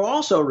 But there are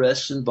also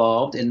risks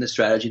involved in the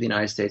strategy the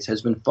United States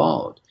has been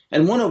followed.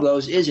 And one of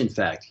those is, in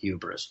fact,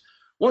 hubris.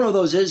 One of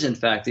those is, in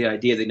fact, the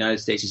idea that the United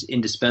States is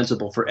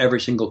indispensable for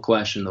every single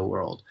question in the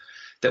world,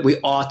 that we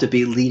ought to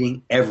be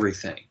leading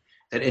everything,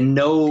 that in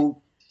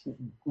no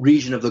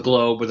region of the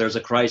globe where there's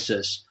a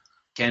crisis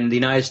can the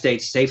United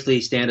States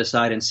safely stand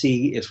aside and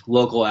see if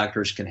local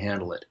actors can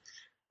handle it.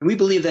 And we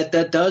believe that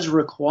that does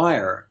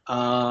require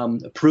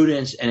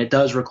prudence, and it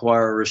does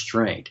require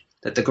restraint,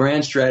 that the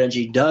grand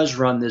strategy does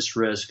run this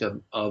risk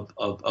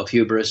of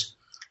hubris,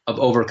 of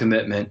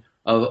overcommitment,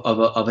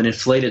 of an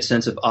inflated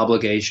sense of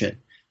obligation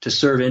to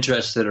serve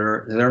interests that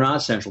are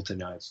not central to the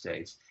United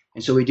States.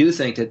 And so we do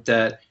think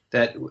that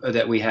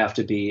we have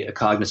to be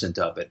cognizant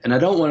of it. And I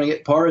don't want to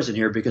get partisan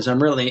here, because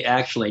I'm really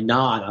actually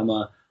not.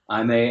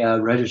 I'm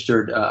a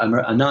registered, I'm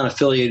a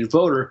non-affiliated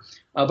voter.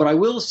 But I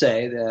will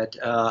say that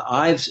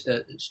I've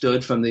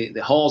stood from the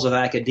halls of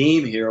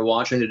academia here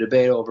watching the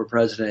debate over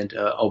President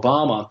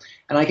Obama,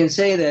 and I can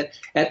say that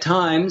at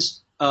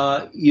times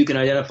you can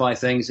identify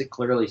things that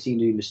clearly seem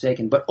to be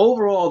mistaken. But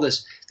overall,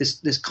 this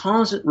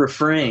constant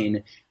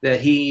refrain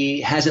that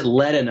he hasn't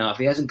led enough,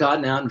 he hasn't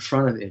gotten out in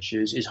front of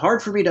issues, is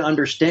hard for me to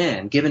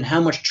understand, given how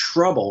much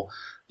trouble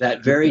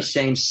that very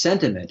same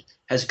sentiment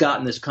has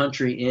gotten this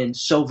country in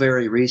so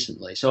very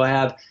recently. So I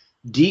have,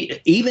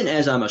 even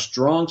as I'm a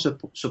strong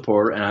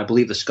supporter, and I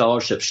believe the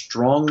scholarship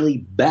strongly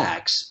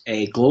backs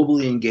a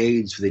globally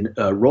engaged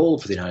role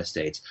for the United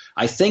States,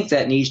 I think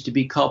that needs to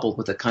be coupled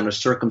with a kind of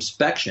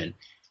circumspection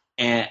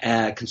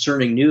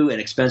concerning new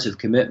and expensive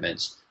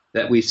commitments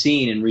that we've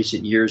seen in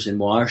recent years in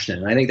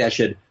Washington. And I think that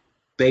should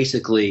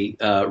basically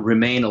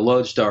remain a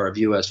lodestar of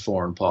U.S.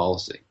 foreign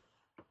policy.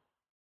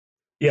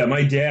 Yeah,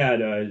 my dad,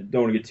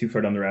 don't want to get too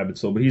far down the rabbit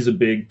hole, but he's a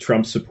big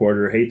Trump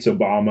supporter, hates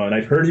Obama. And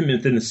I've heard him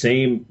within the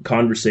same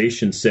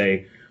conversation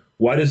say,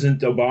 why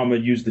doesn't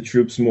Obama use the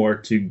troops more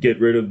to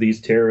get rid of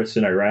these terrorists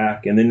in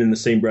Iraq? And then in the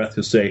same breath,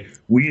 he'll say,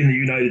 we in the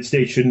United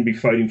States shouldn't be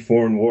fighting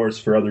foreign wars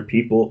for other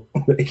people.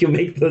 he'll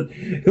make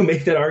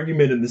that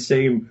argument in the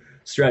same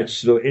stretch.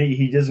 So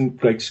he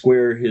doesn't like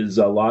square his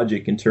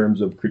logic in terms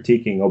of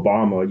critiquing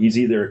Obama.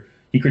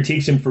 He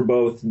critiques him for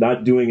both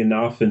not doing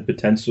enough and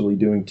potentially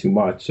doing too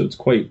much. So it's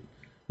quite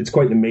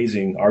an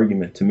amazing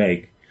argument to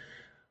make.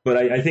 But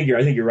I think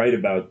you're right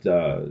about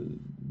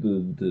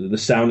the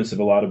soundness of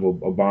a lot of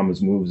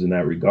Obama's moves in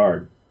that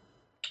regard.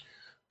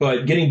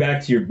 But getting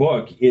back to your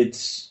book,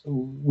 it's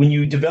when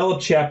you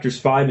develop chapters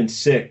 5 and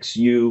 6,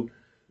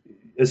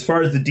 as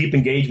far as the deep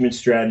engagement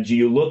strategy,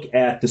 you look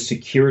at the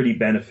security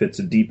benefits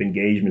of deep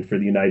engagement for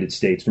the United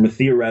States from a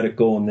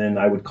theoretical, and then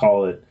I would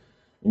call it,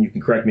 and you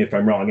can correct me if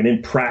I'm wrong, an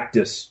in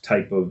practice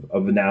type of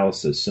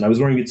analysis. And I was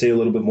wondering if you could say a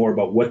little bit more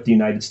about what the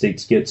United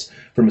States gets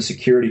from a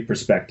security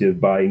perspective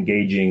by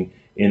engaging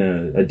in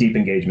a deep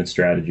engagement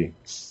strategy.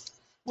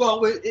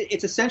 Well,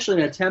 it's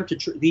essentially an attempt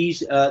to the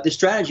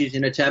strategy is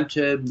an attempt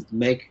to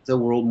make the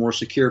world more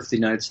secure for the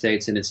United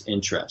States and its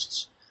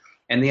interests.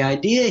 And the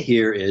idea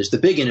here is the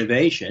big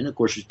innovation. Of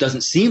course, it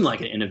doesn't seem like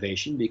an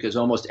innovation because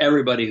almost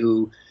everybody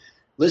who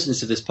listens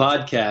to this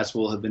podcast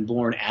will have been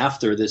born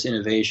after this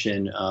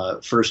innovation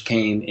first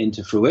came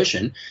into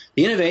fruition.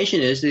 The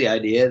innovation is the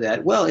idea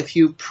that, well,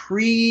 the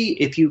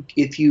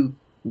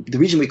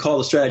reason we call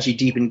the strategy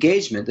deep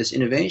engagement, this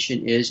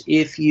innovation is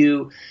if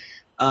you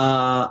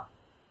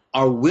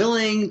are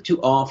willing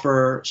to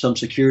offer some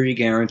security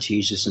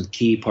guarantees to some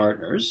key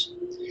partners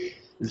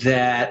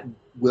that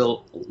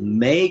will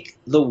make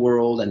the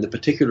world and the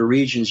particular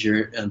regions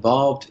you're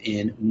involved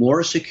in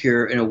more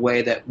secure in a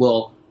way that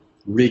will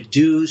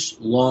reduce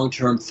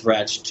long-term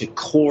threats to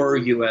core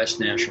U.S.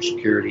 national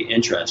security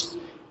interests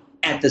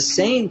at the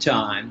same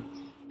time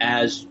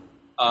as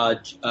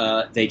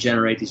they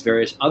generate these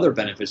various other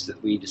benefits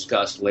that we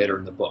discussed later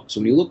in the book. So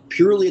when you look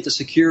purely at the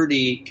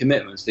security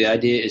commitments, the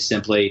idea is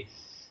simply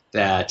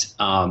that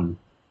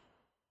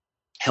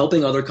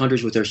helping other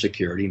countries with their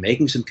security,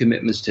 making some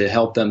commitments to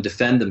help them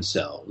defend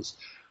themselves,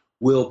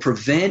 will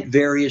prevent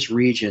various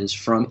regions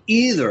from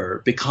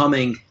either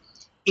becoming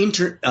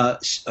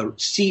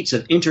seats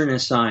of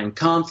internecine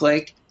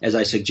conflict, as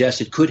I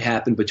suggested could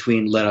happen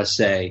between, let us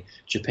say,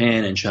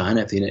 Japan and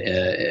China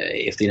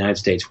if the United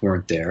States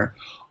weren't there,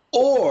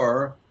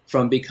 or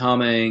from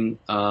becoming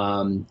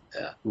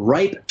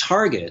ripe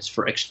targets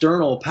for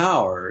external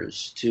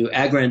powers to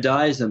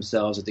aggrandize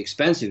themselves at the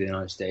expense of the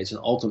United States and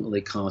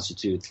ultimately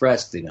constitute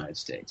threats to the United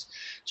States.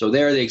 So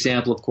there, the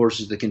example, of course,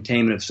 is the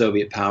containment of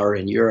Soviet power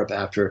in Europe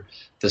after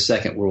the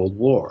Second World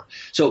War.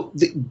 So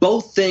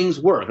both things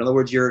work. In other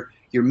words, you're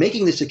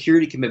making the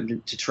security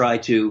commitment to try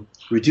to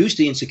reduce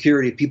the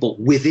insecurity of people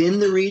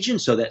within the region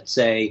so that,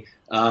 say,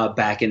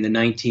 back in the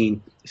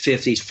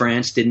 1950s,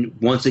 France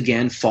didn't once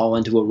again fall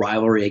into a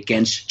rivalry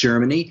against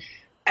Germany.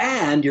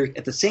 And you're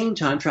at the same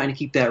time trying to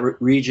keep that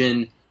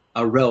region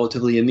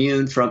relatively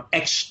immune from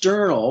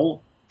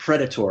external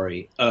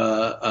predatory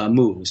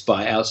moves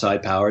by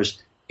outside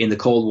powers, in the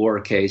Cold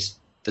War case,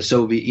 the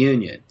Soviet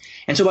Union.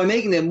 And so by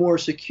making them more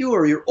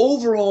secure, you're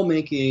overall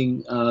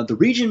making the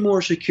region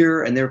more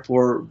secure and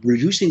therefore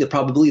reducing the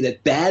probability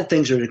that bad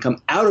things are going to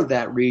come out of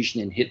that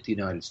region and hit the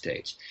United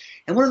States.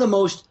 And one of the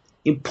most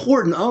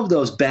important of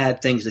those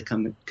bad things that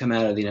come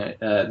out of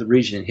the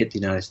region and hit the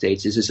United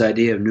States is this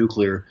idea of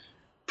nuclear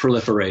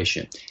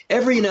proliferation.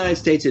 Every United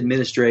States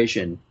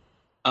administration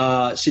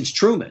since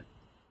Truman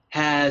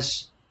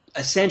has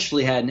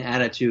essentially had an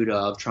attitude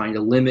of trying to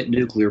limit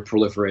nuclear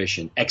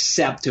proliferation,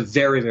 except to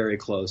very, very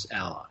close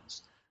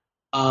allies.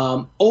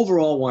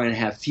 Overall, wanting to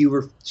have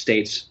fewer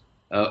states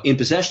in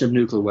possession of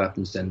nuclear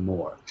weapons than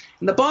more.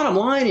 And the bottom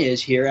line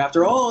is here,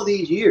 after all of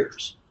these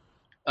years,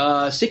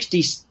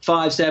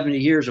 65, 70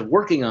 years of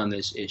working on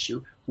this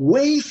issue,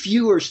 way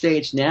fewer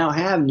states now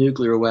have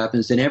nuclear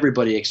weapons than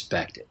everybody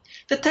expected.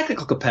 The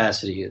technical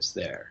capacity is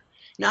there.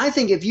 Now, I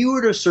think if you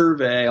were to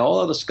survey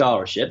all of the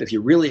scholarship, if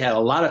you really had a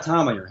lot of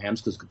time on your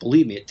hands, because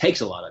believe me, it takes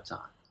a lot of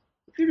time,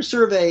 if you were to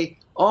survey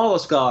all the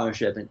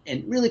scholarship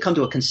and really come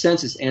to a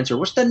consensus answer,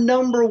 what's the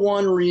number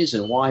one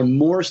reason why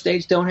more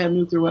states don't have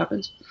nuclear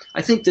weapons?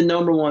 I think the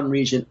number one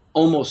reason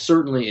almost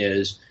certainly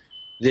is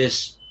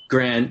this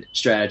grand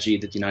strategy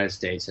that the United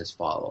States has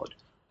followed.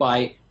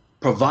 By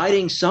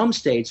providing some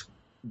states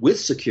with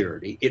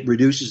security, it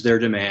reduces their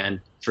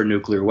demand for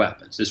nuclear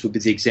weapons. This would be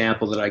the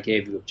example that I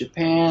gave you of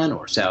Japan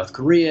or South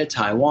Korea,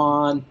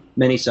 Taiwan,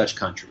 many such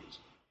countries.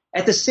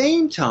 At the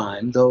same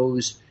time,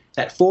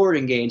 that forward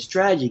engaged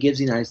strategy gives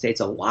the United States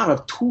a lot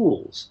of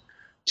tools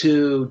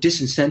to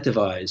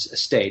disincentivize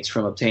states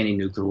from obtaining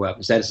nuclear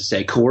weapons. That is to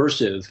say,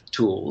 coercive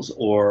tools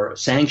or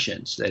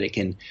sanctions that it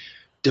can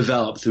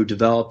develop through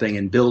developing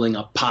and building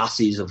up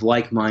posses of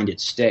like-minded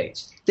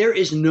states. There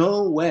is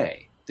no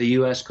way the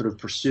U.S. could have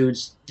pursued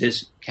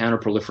this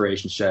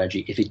counterproliferation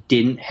strategy if it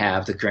didn't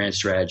have the grand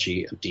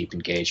strategy of deep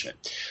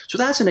engagement. So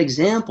that's an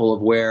example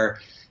of where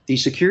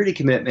these security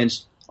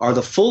commitments are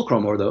the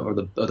fulcrum or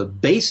the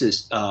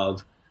basis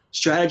of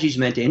strategies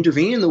meant to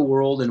intervene in the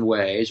world in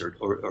ways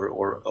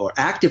or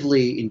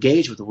actively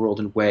engage with the world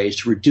in ways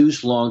to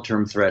reduce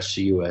long-term threats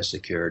to U.S.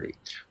 security.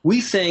 We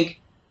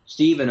think,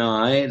 Steve and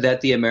I,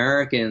 that the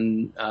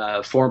American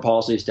foreign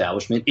policy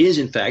establishment is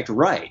in fact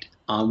right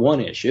on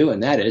one issue,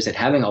 and that is that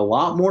having a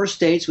lot more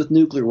states with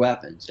nuclear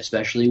weapons,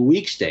 especially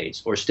weak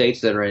states or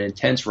states that are in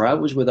intense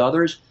rivals with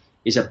others,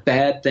 is a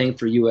bad thing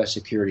for U.S.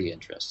 security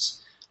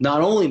interests.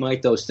 Not only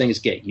might those things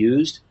get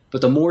used,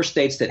 but the more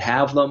states that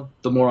have them,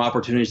 the more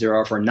opportunities there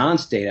are for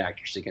non-state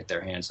actors to get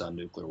their hands on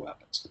nuclear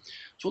weapons.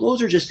 So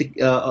those are just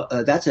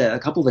that's a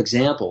couple of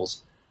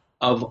examples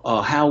of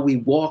how we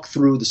walk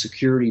through the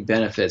security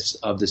benefits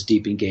of this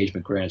deep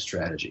engagement grand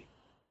strategy.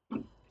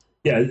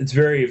 Yeah, it's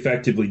very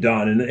effectively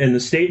done. And the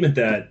statement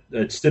that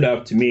stood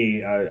out to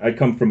me, I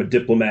come from a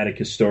diplomatic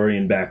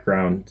historian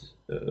background,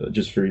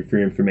 just for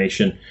your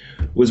information,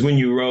 was when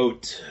you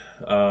wrote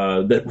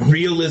that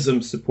realism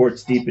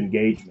supports deep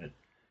engagement.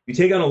 You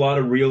take on a lot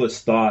of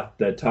realist thought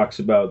that talks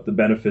about the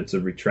benefits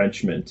of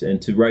retrenchment,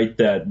 and to write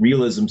that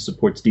realism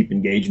supports deep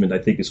engagement, I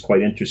think, is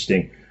quite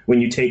interesting. When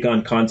you take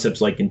on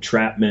concepts like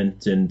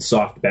entrapment and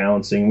soft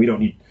balancing, we don't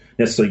need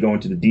necessarily go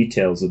into the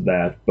details of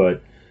that,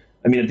 but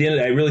I mean, at the end of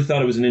the day, I really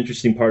thought it was an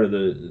interesting part of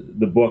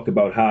the book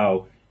about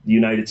how the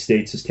United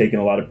States has taken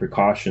a lot of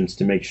precautions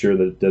to make sure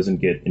that it doesn't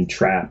get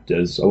entrapped,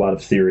 as a lot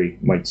of theory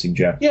might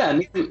suggest. Yeah,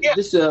 and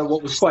this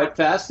what was quite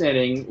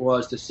fascinating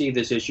was to see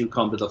this issue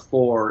come to the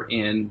fore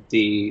in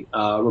the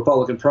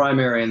Republican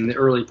primary in the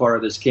early part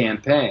of this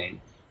campaign,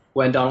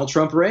 when Donald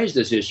Trump raised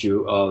this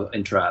issue of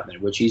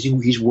entrapment, which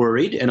he's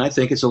worried, and I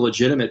think it's a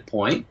legitimate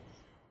point,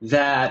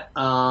 that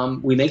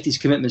we make these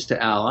commitments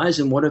to allies,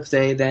 and what if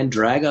they then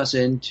drag us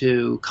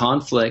into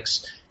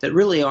conflicts that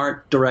really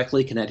aren't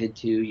directly connected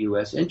to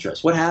U.S.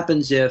 interests? What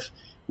happens if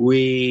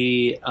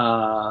we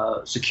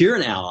secure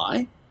an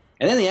ally,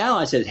 and then the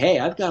ally says, hey,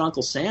 I've got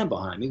Uncle Sam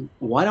behind me.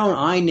 Why don't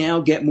I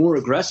now get more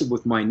aggressive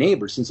with my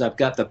neighbor since I've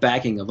got the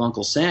backing of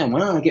Uncle Sam?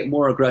 Why don't I get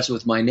more aggressive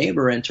with my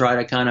neighbor and try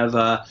to kind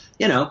of,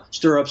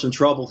 stir up some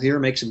trouble here,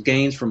 make some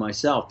gains for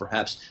myself,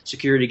 perhaps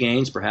security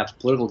gains, perhaps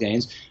political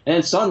gains, and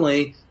then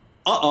suddenly,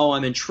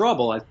 I'm in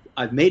trouble.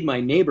 I've made my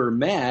neighbor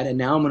mad, and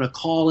now I'm going to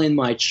call in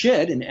my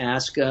chit and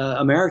ask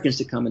Americans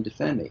to come and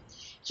defend me.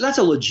 So that's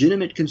a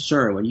legitimate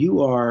concern. When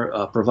you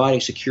are providing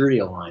security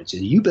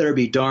alliances, you better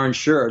be darn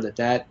sure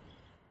that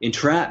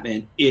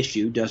entrapment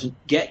issue doesn't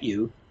get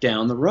you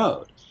down the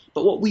road.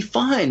 But what we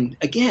find,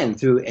 again,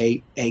 through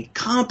a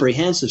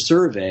comprehensive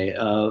survey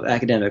of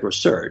academic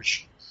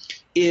research,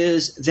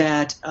 is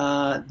that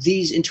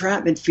these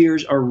entrapment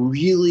fears are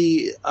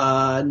really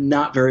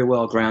not very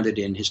well grounded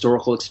in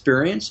historical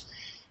experience,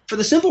 for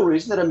the simple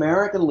reason that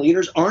American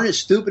leaders aren't as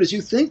stupid as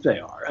you think they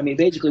are. I mean,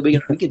 basically, we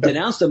can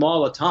denounce them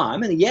all the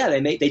time, and yeah,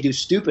 they do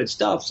stupid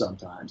stuff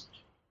sometimes.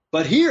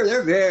 But here,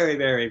 they're very,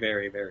 very,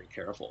 very, very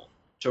careful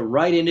to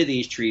write into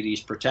these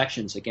treaties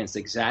protections against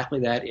exactly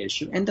that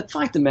issue. And the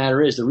fact of the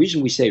matter is, the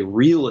reason we say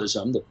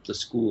realism, the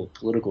school of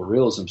political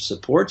realism,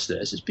 supports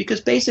this, is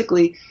because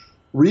basically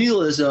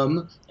realism,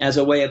 as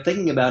a way of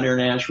thinking about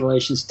international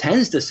relations,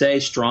 tends to say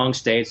strong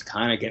states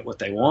kind of get what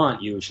they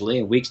want usually,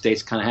 and weak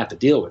states kind of have to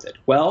deal with it.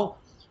 Well,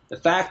 the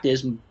fact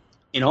is,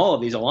 in all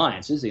of these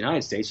alliances, the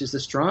United States is the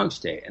strong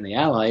state, and the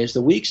ally is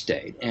the weak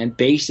state. And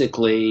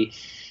basically,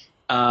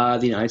 the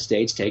United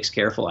States takes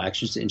careful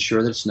actions to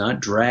ensure that it's not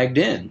dragged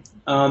in.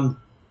 And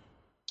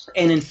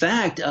in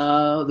fact,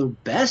 the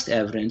best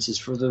evidence is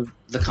for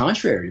the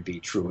contrary to be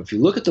true. If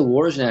you look at the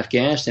wars in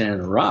Afghanistan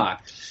and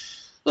Iraq,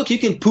 look, you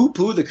can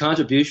poo-poo the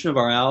contribution of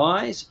our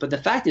allies, but the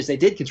fact is they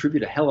did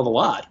contribute a hell of a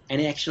lot. And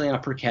actually on a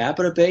per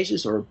capita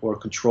basis or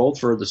controlled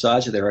for the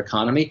size of their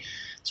economy,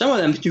 some of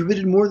them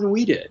contributed more than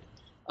we did.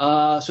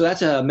 So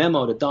that's a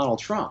memo to Donald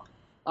Trump.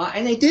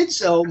 And they did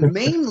so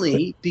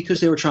mainly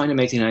because they were trying to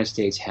make the United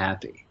States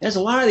happy. There's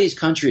a lot of these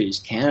countries,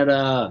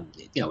 Canada,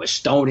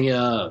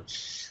 Estonia,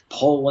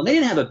 Poland, they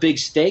didn't have a big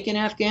stake in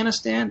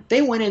Afghanistan.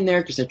 They went in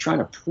there because they're trying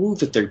to prove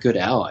that they're good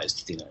allies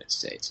to the United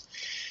States.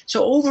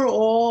 So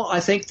overall, I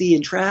think the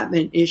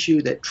entrapment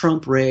issue that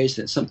Trump raised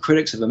and some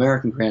critics of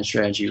American grand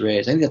strategy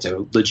raised, I think that's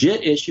a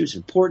legit issue, it's an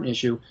important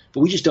issue, but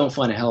we just don't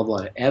find a hell of a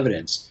lot of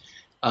evidence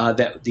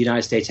that the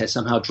United States has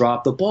somehow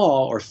dropped the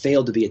ball or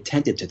failed to be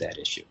attentive to that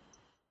issue.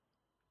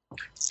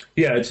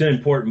 Yeah, it's an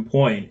important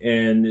point,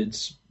 and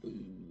it's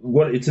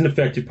it's an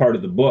effective part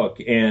of the book,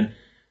 and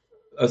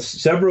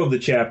several of the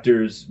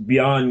chapters,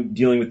 beyond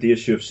dealing with the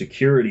issue of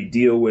security,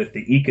 deal with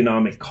the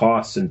economic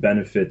costs and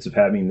benefits of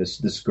having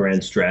this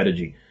grand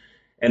strategy.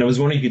 And I was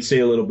wondering if you could say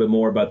a little bit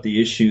more about the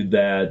issue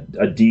that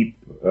a deep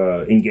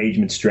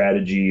engagement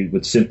strategy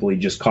would simply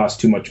just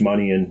cost too much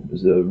money and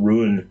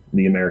ruin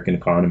the American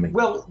economy.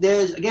 Well,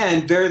 there's,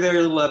 again, very,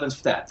 very little evidence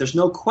for that. There's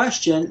no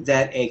question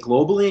that a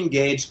globally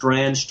engaged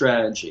grand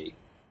strategy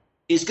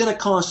is going to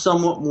cost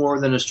somewhat more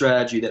than a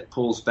strategy that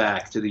pulls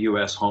back to the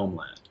U.S.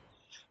 homeland.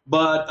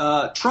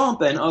 But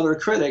Trump and other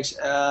critics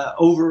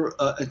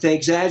they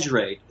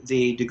exaggerate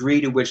the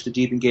degree to which the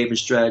deep engagement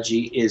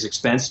strategy is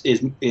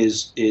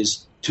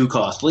is too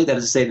costly. That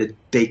is to say that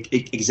they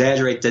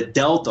exaggerate the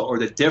delta or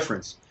the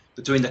difference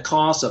between the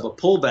cost of a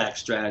pullback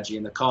strategy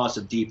and the cost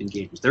of deep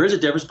engagement. There is a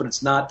difference, but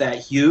it's not that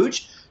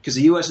huge because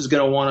the U.S. is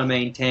going to want to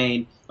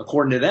maintain,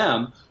 according to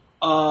them,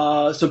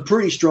 some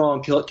pretty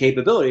strong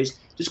capabilities.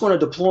 Just want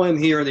to deploy them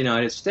here in the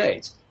United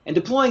States. And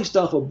deploying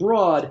stuff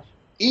abroad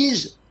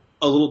is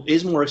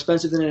more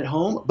expensive than at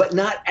home, but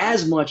not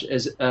as much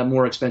as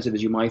more expensive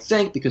as you might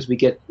think because we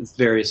get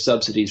various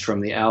subsidies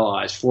from the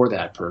allies for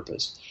that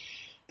purpose.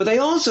 But they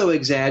also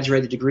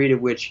exaggerate the degree to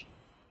which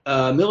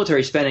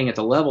military spending at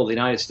the level the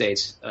United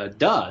States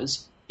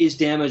does is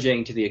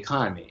damaging to the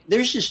economy.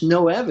 There's just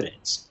no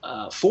evidence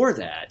for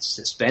that.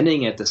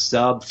 Spending at the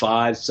sub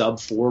 4%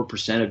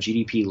 of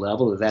GDP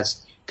level,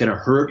 that's going to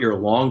hurt your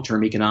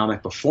long-term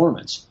economic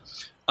performance.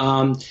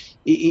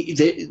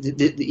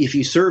 If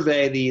you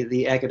survey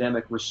the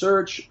academic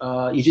research,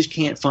 you just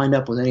can't come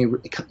up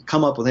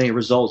with any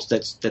results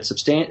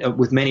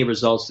with many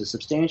results to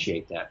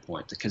substantiate that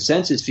point. The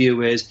consensus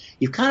view is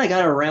you've kind of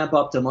got to ramp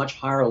up to much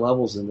higher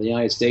levels than the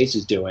United States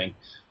is doing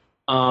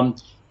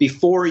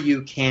before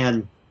you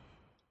can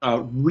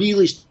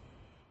really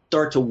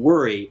start to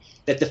worry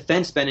that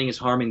defense spending is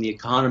harming the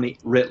economy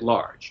writ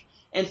large.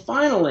 And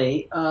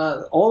finally,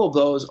 all of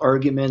those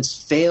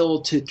arguments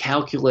fail to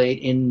calculate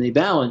in the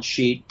balance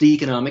sheet the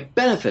economic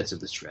benefits of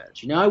the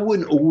strategy. Now, I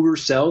wouldn't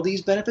oversell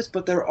these benefits,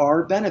 but there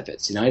are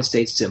benefits. The United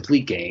States simply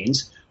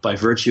gains, by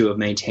virtue of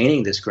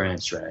maintaining this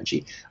grand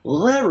strategy,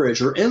 leverage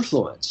or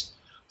influence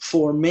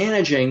for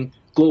managing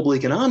global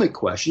economic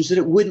questions that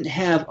it wouldn't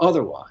have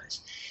otherwise.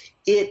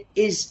 It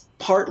is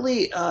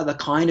partly the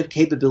kind of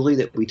capability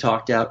that we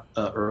talked about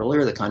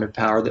earlier, the kind of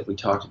power that we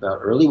talked about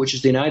earlier, which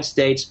is the United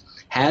States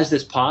has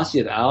this posse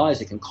of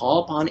allies it can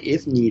call upon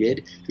if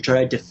needed to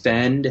try to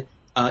defend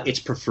its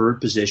preferred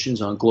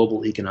positions on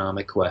global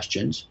economic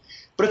questions.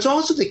 But it's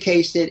also the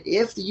case that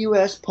if the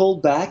U.S.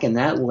 pulled back and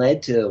that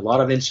led to a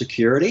lot of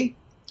insecurity,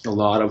 a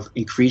lot of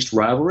increased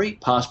rivalry,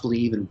 possibly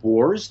even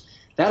wars,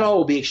 that all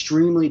will be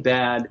extremely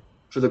bad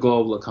for the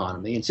global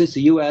economy. And since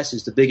the U.S.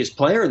 is the biggest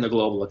player in the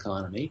global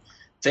economy,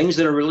 things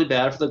that are really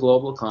bad for the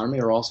global economy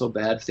are also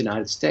bad for the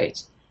United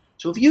States.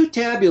 So if you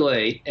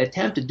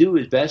attempt to do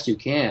as best you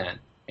can,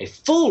 a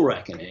full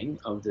reckoning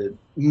of the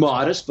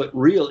modest but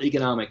real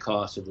economic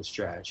costs of the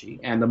strategy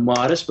and the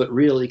modest but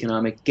real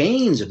economic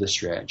gains of the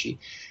strategy,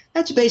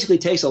 that basically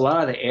takes a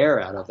lot of the air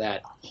out of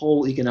that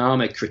whole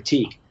economic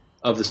critique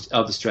of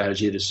the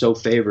strategy that is so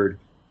favored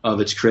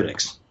of its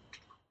critics.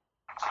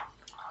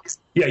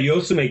 Yeah, you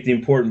also make the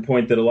important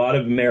point that a lot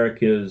of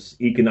America's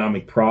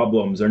economic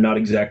problems are not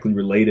exactly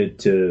related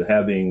to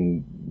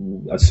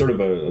having a sort of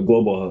a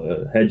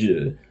global hedge.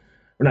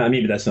 Or not,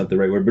 maybe that's not the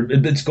right word, but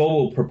it's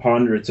global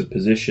preponderance of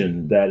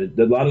position that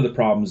a lot of the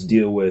problems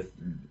deal with.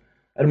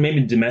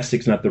 Maybe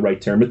domestic's not the right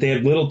term, but they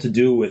have little to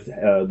do with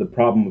the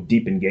problem of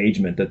deep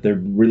engagement, that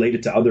they're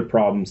related to other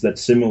problems that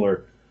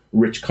similar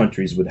rich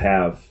countries would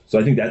have. So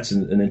I think that's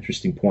an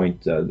interesting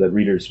point that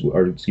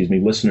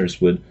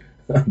listeners would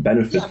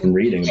benefit from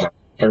reading. Yeah.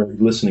 Or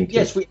listening to.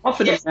 Yes, we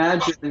often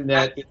imagine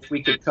that if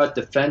we could cut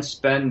defense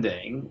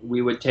spending,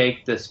 we would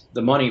take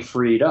the money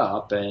freed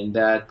up, and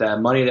that the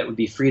money that would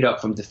be freed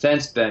up from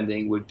defense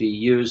spending would be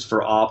used for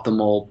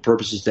optimal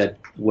purposes that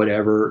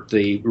whatever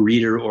the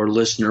reader or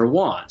listener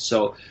wants.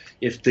 So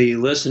if the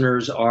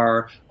listeners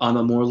are on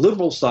the more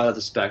liberal side of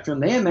the spectrum,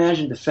 they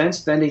imagine defense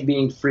spending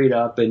being freed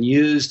up and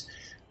used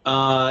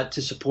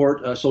to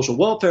support social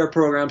welfare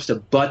programs, to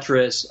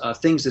buttress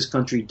things this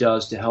country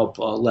does to help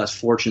less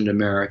fortunate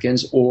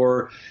Americans,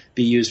 or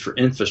be used for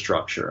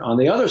infrastructure. On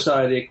the other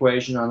side of the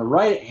equation, on the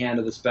right hand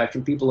of the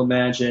spectrum, people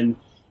imagine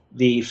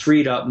the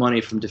freed up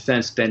money from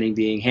defense spending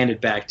being handed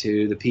back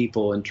to the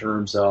people in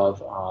terms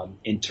of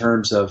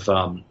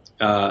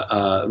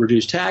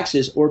reduced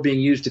taxes or being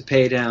used to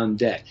pay down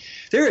debt.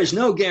 There is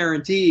no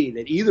guarantee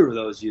that either of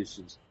those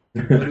uses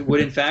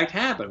would in fact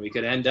happen. We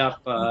could end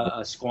up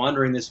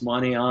squandering this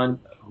money on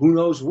who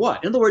knows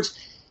what. In other words,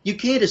 you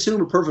can't assume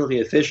a perfectly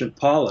efficient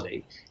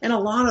polity. And a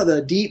lot of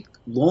the deep,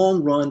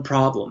 long-run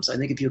problems, I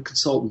think if you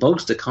consult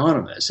most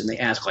economists and they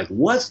ask, like,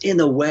 what's in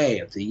the way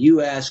of the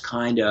U.S.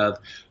 kind of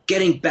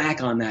getting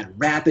back on that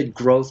rapid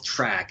growth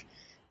track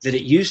that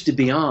it used to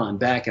be on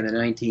back in the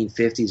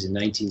 1950s and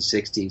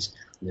 1960s,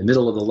 in the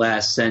middle of the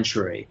last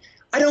century,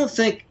 I don't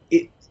think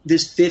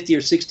this 50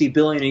 or 60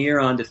 billion a year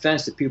on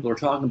defense that people are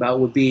talking about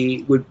would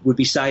be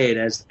cited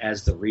as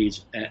the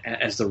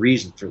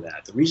reason for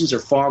that. The reasons are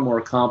far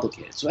more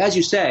complicated. So as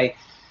you say,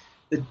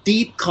 the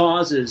deep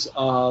causes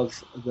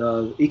of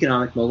the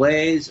economic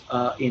malaise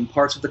in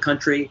parts of the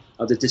country,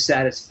 of the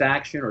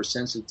dissatisfaction or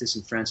sense of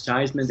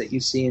disenfranchisement that you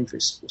see in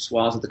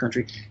swaths of the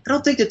country, I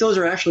don't think that those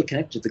are actually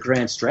connected to the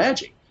grand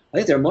strategy. I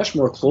think they're much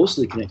more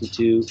closely connected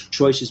to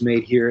choices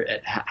made here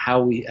at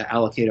how we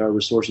allocate our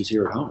resources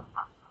here at home.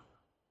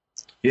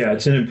 Yeah,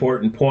 it's an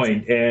important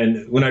point.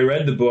 And when I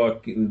read the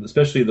book,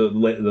 especially the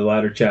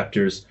latter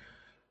chapters,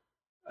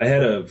 I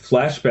had a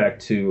flashback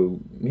to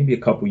maybe a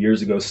couple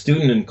years ago. A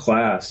student in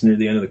class, near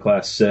the end of the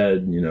class,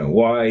 said,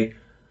 why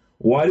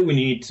do we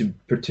need to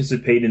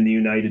participate in the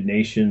United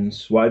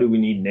Nations? Why do we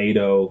need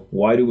NATO?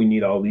 Why do we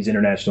need all these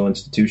international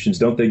institutions?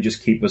 Don't they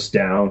just keep us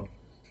down?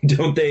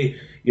 Don't they,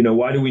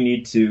 why do we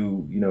need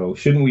to,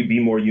 shouldn't we be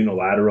more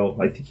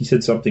unilateral? I think he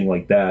said something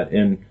like that.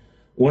 And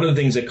one of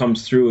the things that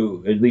comes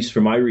through, at least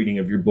from my reading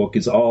of your book,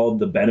 is all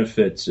the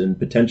benefits and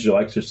potential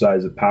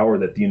exercise of power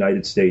that the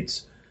United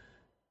States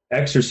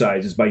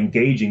exercises by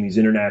engaging these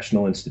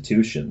international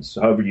institutions,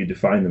 however you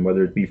define them,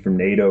 whether it be from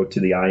NATO to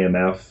the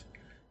IMF,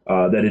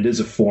 that it is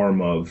a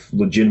form of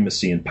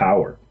legitimacy and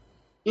power.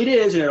 It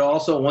is, and it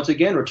also, once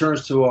again,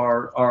 returns to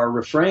our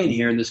refrain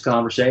here in this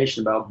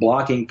conversation about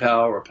blocking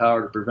power or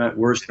power to prevent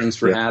worse things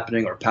from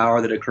happening or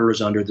power that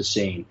occurs under the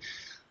scene.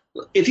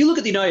 If you look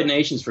at the United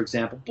Nations, for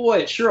example, boy,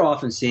 it sure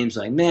often seems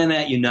like, man,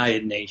 that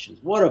United Nations,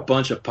 what a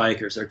bunch of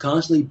pikers. They're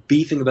constantly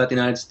beefing about the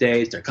United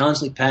States. They're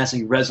constantly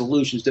passing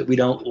resolutions that we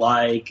don't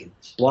like, and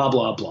blah,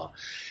 blah, blah.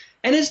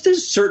 And there's a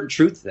certain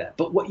truth to that.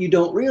 But what you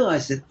don't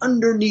realize is that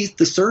underneath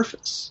the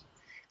surface,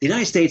 the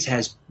United States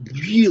has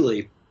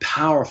really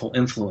powerful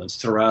influence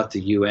throughout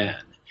the UN.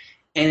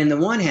 And on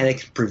the one hand,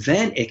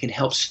 it can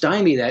help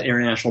stymie that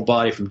international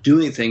body from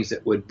doing things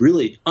that would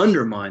really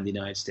undermine the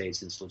United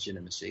States and its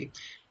legitimacy.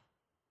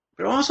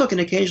 But also can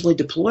occasionally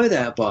deploy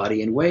that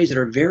body in ways that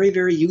are very,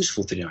 very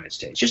useful to the United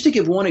States. Just to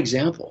give one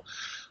example,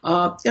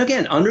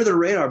 again, under the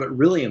radar, but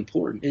really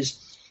important,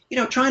 is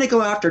trying to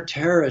go after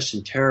terrorists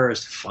and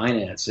terrorist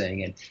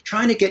financing and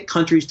trying to get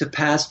countries to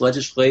pass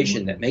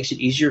legislation that makes it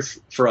easier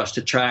for us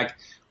to track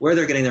where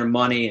they're getting their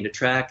money and to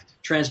track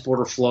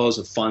transporter flows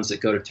of funds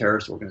that go to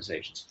terrorist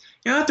organizations.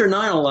 After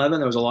 9/11,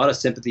 there was a lot of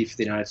sympathy for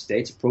the United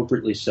States,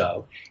 appropriately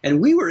so,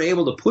 and we were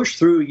able to push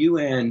through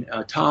UN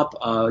top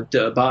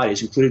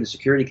bodies, including the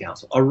Security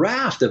Council, a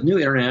raft of new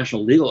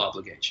international legal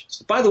obligations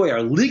that, by the way,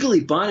 are legally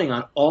binding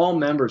on all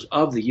members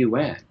of the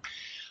UN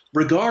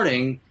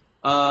regarding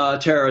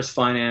terrorist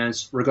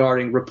finance,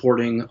 regarding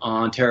reporting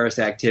on terrorist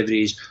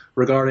activities,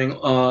 regarding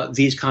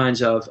these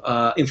kinds of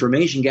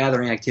information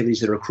gathering activities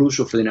that are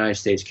crucial for the United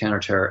States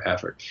counterterror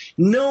effort.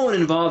 No one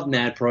involved in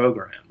that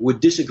program would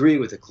disagree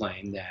with the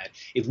claim that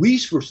if we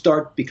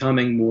start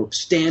becoming more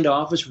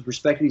standoffish with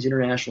respect to these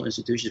international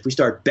institutions, if we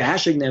start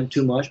bashing them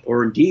too much,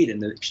 or indeed, in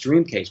the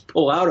extreme case,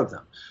 pull out of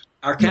them,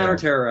 our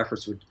counterterror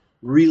efforts would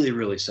really,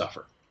 really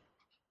suffer.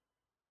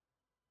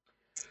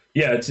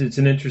 Yeah, it's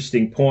an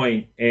interesting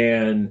point,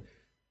 and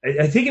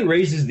I think it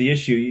raises the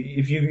issue.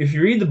 If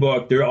you read the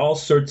book, there are all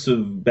sorts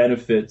of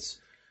benefits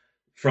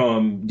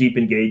from deep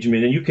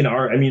engagement, and you can,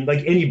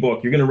 like any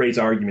book, you're going to raise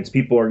arguments.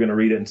 People are going to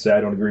read it and say,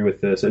 "I don't agree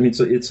with this." So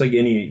it's like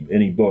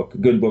any book, a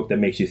good book that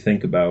makes you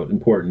think about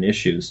important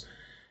issues.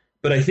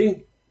 But I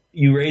think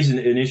you raise an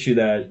issue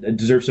that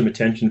deserves some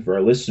attention for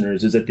our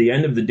listeners. Is at the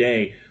end of the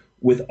day,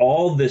 with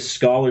all this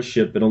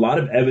scholarship and a lot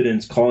of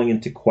evidence calling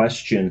into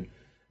question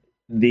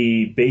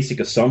the basic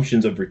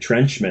assumptions of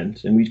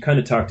retrenchment, and we kind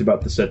of talked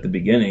about this at the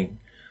beginning,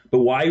 but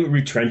why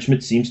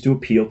retrenchment seems to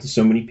appeal to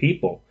so many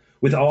people.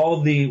 With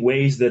all the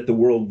ways that the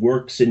world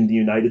works in the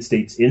United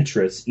States'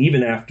 interests,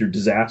 even after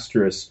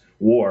disastrous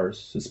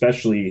wars,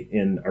 especially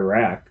in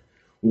Iraq,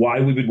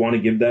 why we would want to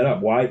give that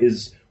up? Why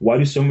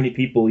do so many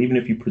people, even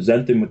if you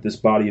present them with this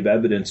body of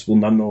evidence, will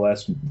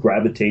nonetheless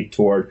gravitate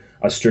toward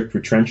a strict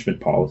retrenchment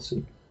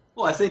policy?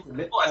 Well, I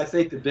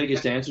think the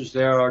biggest answers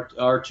there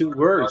are two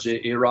words: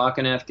 Iraq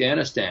and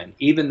Afghanistan.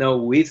 Even though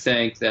we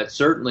think that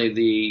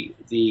certainly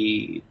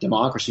the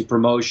democracy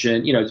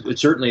promotion,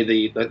 certainly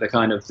the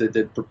kind of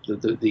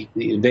the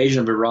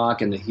invasion of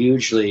Iraq and the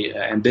hugely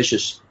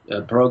ambitious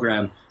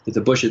program that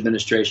the Bush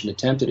administration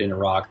attempted in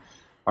Iraq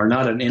are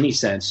not in any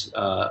sense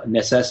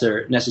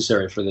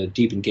necessary for the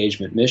deep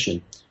engagement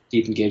mission,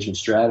 deep engagement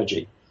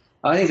strategy.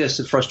 I think that's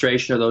the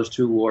frustration of those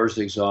two wars,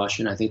 the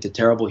exhaustion. I think the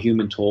terrible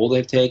human toll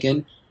they've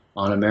taken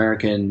on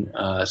American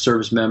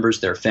service members,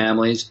 their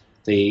families,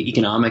 the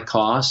economic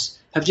costs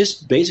have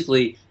just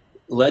basically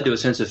led to a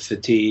sense of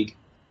fatigue.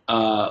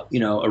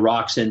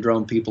 Iraq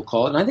syndrome, people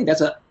call it, and I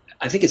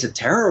think it's a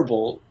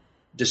terrible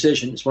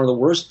decision. It's one of the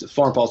worst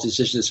foreign policy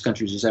decisions this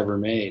country has ever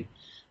made,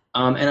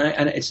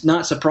 and it's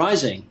not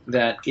surprising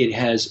that it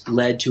has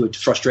led to a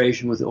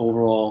frustration with the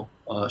overall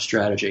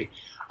strategy.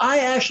 I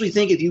actually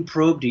think if you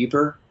probe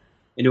deeper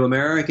into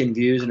American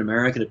views and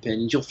American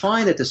opinions, you'll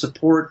find that the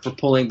support for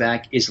pulling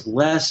back is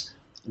less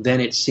than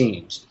it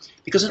seems.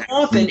 Because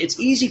often it's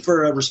easy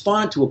for a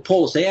respondent to a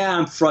poll to say, yeah,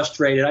 I'm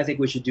frustrated, I think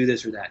we should do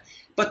this or that.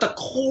 But the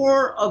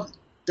core of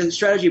the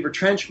strategy of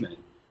retrenchment,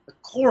 the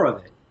core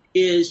of it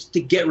is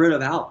to get rid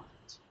of allies.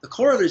 The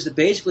core of it is to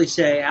basically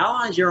say,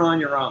 allies, you're on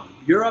your own.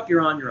 Europe,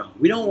 you're on your own.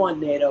 We don't want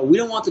NATO. We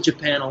don't want the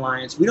Japan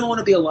alliance. We don't want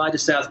to be allied to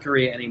South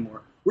Korea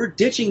anymore. We're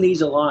ditching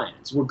these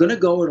alliances. We're going to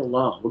go it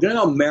alone. We're going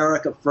to go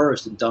America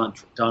first in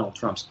Donald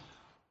Trump's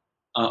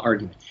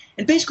argument.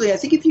 And basically, I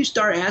think if you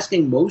start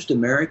asking most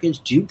Americans,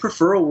 do you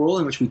prefer a world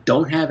in which we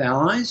don't have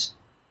allies?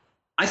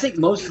 I think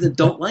most of them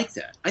don't like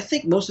that. I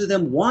think most of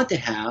them want to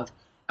have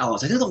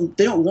allies. I think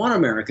they don't want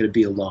America to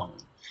be alone.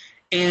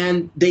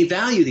 And they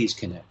value these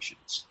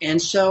connections.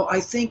 And so I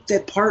think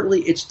that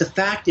partly the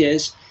fact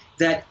is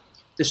that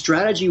the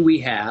strategy we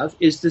have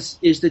is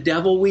the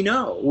devil we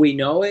know. We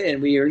know it,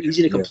 and we are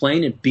easy to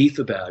complain and beef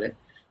about it.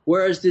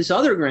 Whereas this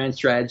other grand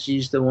strategy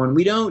is the one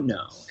we don't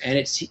know. And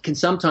it can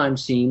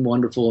sometimes seem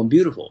wonderful and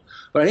beautiful.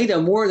 But I think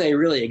the more they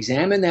really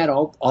examine that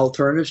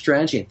alternative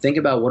strategy and think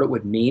about what it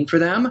would mean for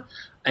them,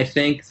 I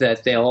think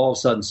that they'll all of a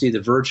sudden see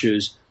the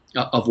virtues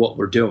of what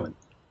we're doing.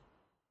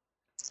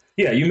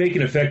 Yeah, you make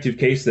an effective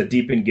case that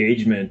deep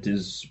engagement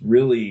is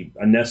really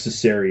a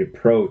necessary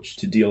approach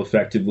to deal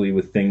effectively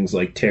with things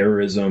like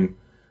terrorism.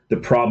 The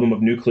problem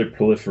of nuclear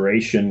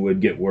proliferation would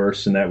get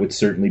worse, and that would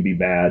certainly be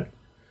bad.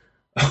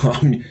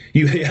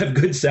 You have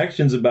good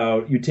sections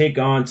about, you take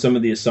on some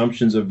of the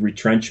assumptions of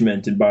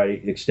retrenchment and by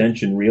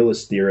extension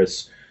realist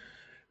theorists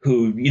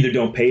who either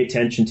don't pay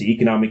attention to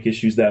economic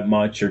issues that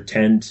much or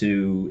tend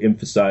to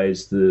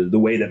emphasize the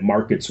way that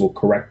markets will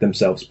correct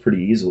themselves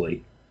pretty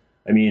easily.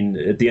 I mean,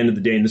 at the end of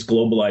the day, in this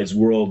globalized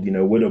world,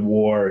 would a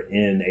war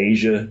in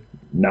Asia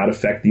not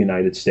affect the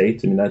United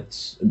States? I mean,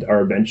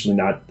 or eventually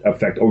not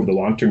affect, over the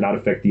long term, not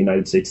affect the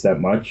United States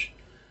that much?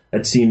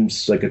 That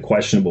seems like a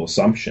questionable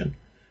assumption.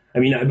 I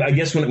mean, I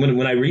guess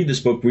when I read this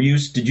book,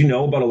 did you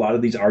know about a lot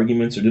of these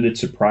arguments, or did it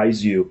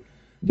surprise you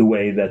the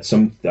way that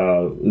some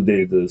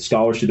the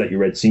scholarship that you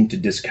read seemed to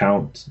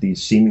discount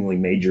these seemingly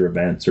major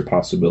events or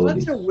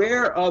possibilities? Well, I'm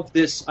aware of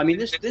this. I mean,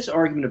 this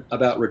argument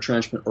about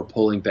retrenchment or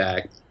pulling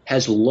back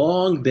has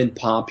long been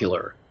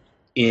popular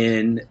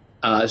in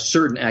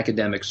certain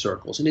academic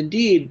circles. And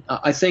indeed,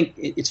 I think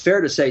it's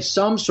fair to say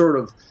some sort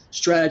of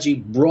strategy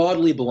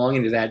broadly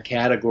belonging to that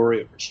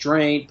category of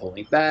restraint,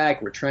 pulling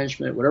back,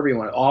 retrenchment, whatever you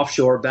want,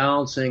 offshore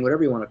balancing,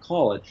 whatever you want to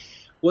call it,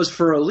 was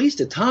for at least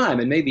a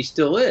time, and maybe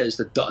still is,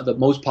 the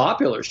most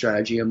popular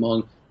strategy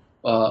among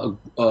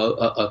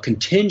a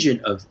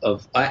contingent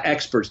of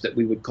experts that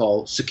we would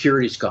call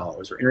security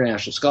scholars or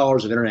international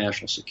scholars of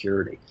international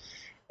security.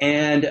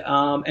 And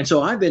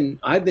so I've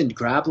been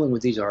grappling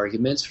with these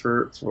arguments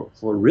for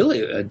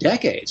really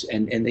decades,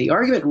 and the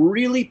argument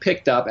really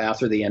picked up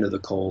after the end of the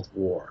Cold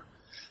War.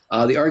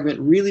 The argument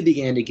really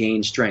began to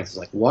gain strength. It's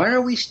like, why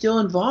are we still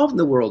involved in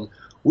the world?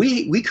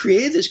 We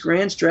created this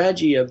grand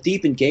strategy of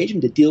deep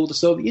engagement to deal with the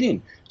Soviet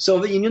Union.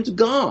 Soviet Union's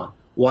gone.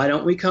 Why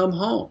don't we come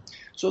home?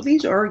 So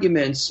these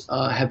arguments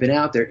have been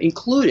out there,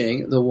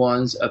 including the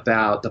ones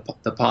about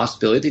the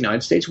possibility that the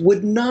United States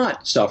would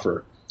not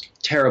suffer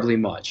terribly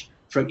much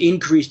from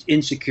increased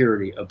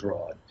insecurity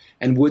abroad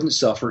and wouldn't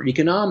suffer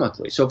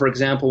economically. So, for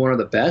example, one of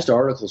the best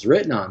articles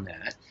written on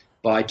that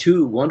by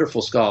two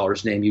wonderful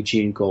scholars named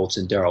Eugene Goltz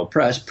and Darryl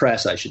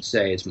Press, I should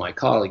say, is my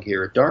colleague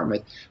here at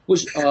Dartmouth,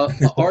 was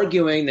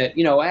arguing that,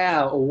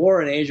 a war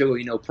in Asia would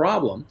be no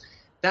problem.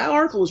 That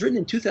article was written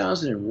in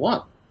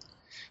 2001.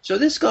 So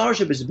this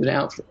scholarship has been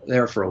out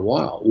there for a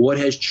while. What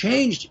has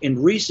changed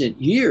in recent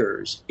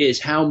years is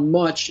how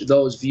much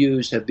those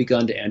views have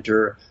begun to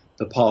enter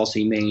the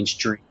policy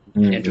mainstream,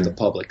 enter the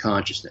public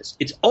consciousness.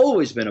 It's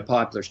always been a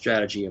popular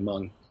strategy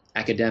among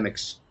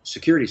academics,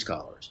 security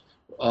scholars.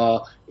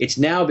 It's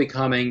now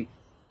becoming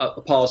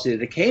a policy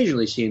that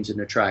occasionally seems an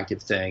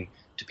attractive thing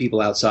to people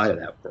outside of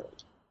that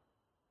world.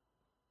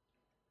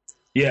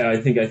 Yeah, I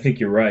think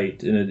you're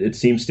right, and it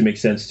seems to make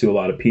sense to a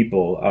lot of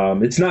people.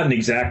 It's not an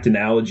exact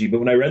analogy, but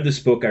when I read this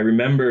book, I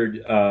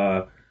remembered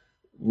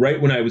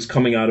right when I was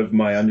coming out of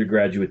my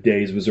undergraduate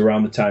days was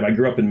around the time I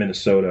grew up in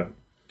Minnesota,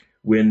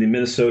 when the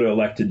Minnesota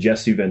elected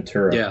Jesse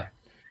Ventura. Yeah.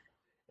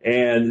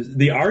 And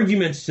the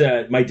arguments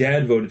that my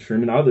dad voted for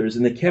him and others,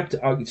 and they kept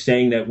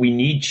saying that we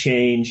need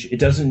change. It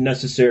doesn't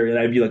necessarily, and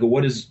I'd be like, well,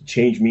 what does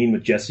change mean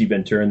with Jesse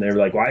Ventura? And they were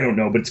like, well, I don't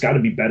know, but it's got to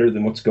be better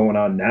than what's going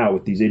on now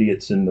with these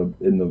idiots in the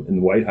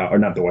White House, or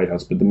not the White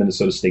House, but the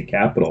Minnesota State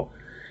Capitol.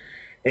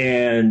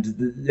 And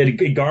it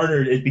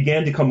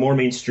began to come more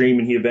mainstream,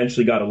 and he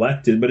eventually got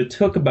elected. But it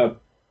took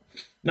about,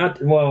 I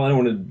don't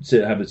want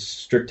to have a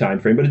strict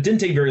time frame, but it didn't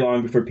take very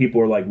long before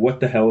people were like,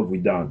 what the hell have we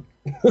done?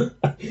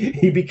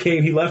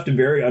 He left a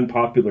very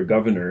unpopular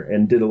governor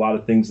and did a lot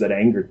of things that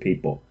angered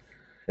people.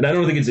 And I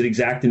don't think it's an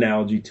exact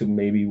analogy to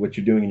maybe what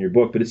you're doing in your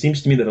book, but it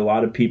seems to me that a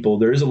lot of people,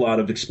 there is a lot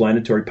of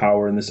explanatory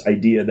power in this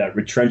idea that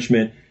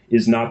retrenchment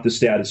is not the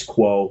status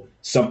quo.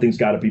 Something's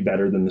got to be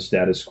better than the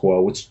status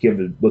quo. Let's give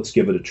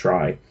it a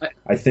try.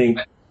 I think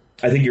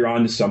I think you're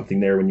onto something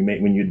there when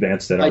you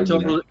advance that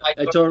argument.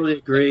 I totally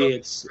agree.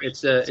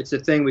 It's a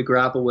thing we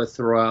grapple with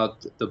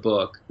throughout the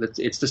book.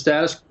 It's the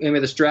status. I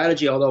mean, the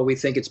strategy. Although we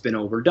think it's been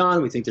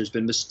overdone, we think there's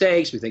been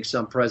mistakes. We think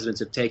some presidents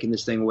have taken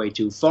this thing way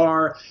too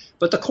far.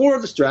 But the core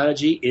of the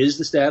strategy is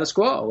the status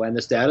quo, and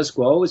the status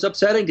quo is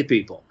upsetting to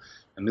people.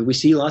 I mean, we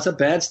see lots of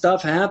bad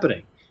stuff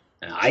happening.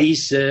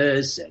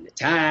 ISIS and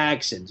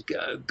attacks and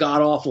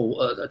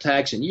god-awful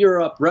attacks in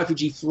Europe,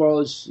 refugee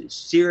flows,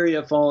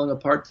 Syria falling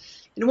apart.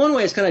 In one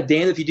way, it's kind of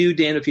damned if you do,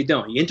 damned if you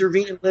don't. You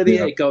intervene in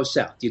Libya, it goes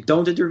south. You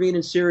don't intervene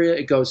in Syria,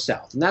 it goes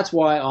south. And that's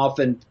why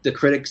often the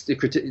critics,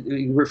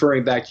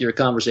 referring back to your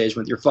conversation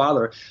with your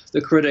father,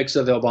 the critics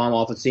of Obama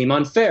often seem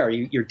unfair.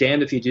 You're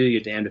damned if you do,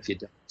 you're damned if you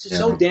don't. It's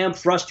so damn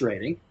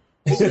frustrating.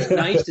 It's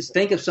nice to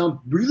think of some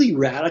really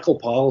radical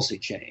policy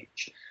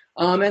change.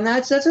 And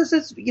that's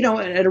you know,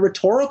 at a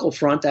rhetorical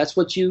front, that's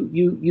what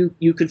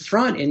you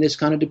confront in this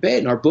kind of debate.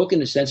 And our book,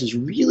 in a sense, is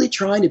really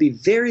trying to be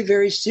very,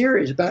 very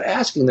serious about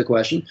asking the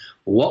question: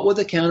 what would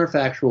the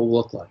counterfactual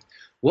look like?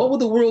 What would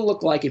the world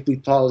look like if we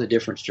followed a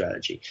different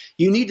strategy?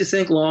 You need to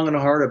think long and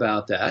hard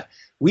about that.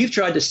 We've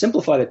tried to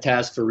simplify the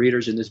task for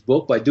readers in this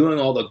book by doing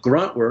all the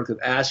grunt work of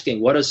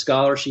asking: what does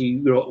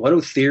scholarship, what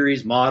do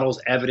theories,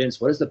 models, evidence,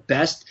 what does the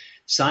best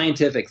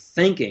scientific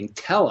thinking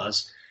tell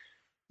us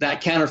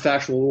that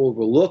counterfactual world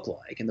will look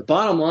like? And the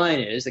bottom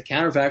line is the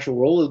counterfactual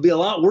world would be a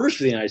lot worse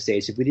for the United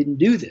States if we didn't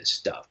do this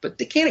stuff. But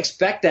they can't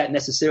expect that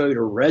necessarily to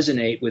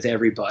resonate with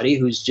everybody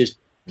who's just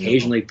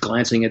occasionally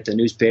glancing at the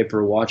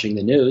newspaper or watching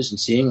the news and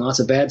seeing lots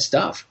of bad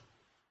stuff.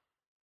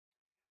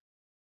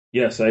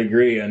 Yes, I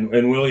agree. And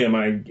William,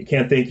 I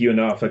can't thank you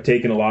enough. I've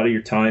taken a lot of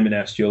your time and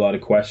asked you a lot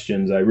of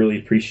questions. I really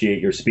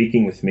appreciate your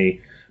speaking with me.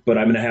 But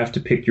I'm going to have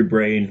to pick your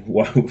brain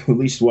at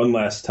least one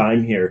last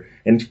time here.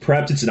 And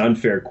perhaps it's an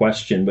unfair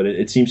question, but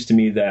it seems to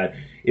me that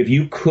if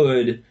you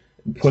could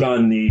put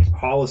on the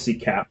policy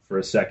cap for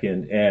a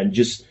second and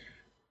just,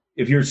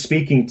 if you're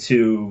speaking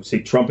to, say,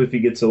 Trump if he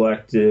gets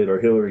elected or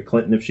Hillary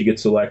Clinton if she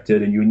gets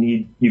elected, and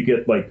you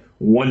get like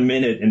 1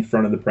 minute in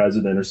front of the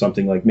president or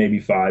something, like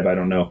maybe 5, I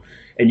don't know,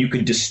 and you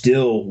could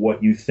distill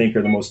what you think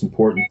are the most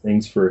important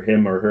things for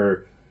him or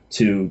her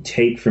to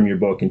take from your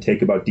book and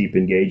take about deep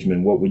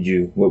engagement, what would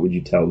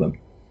you tell them?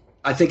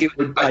 I think it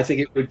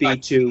would be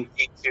to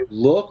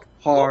look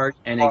hard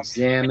and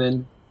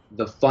examine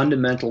the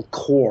fundamental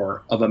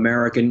core of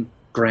American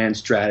grand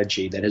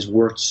strategy that has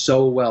worked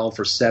so well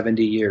for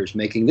 70 years,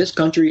 making this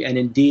country and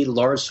indeed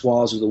large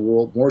swaths of the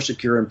world more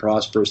secure and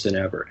prosperous than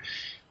ever.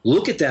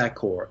 Look at that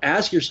core.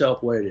 Ask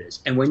yourself what it is.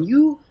 And when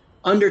you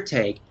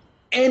undertake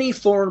any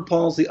foreign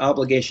policy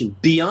obligation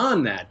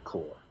beyond that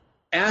core,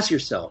 ask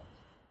yourself,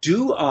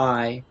 do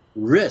I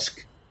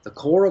risk the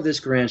core of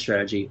this grand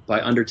strategy by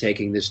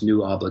undertaking this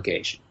new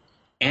obligation?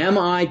 Am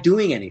I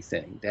doing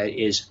anything that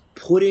is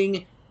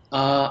putting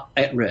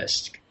at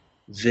risk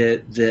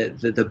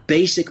the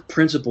basic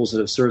principles that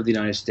have served the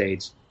United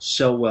States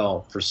so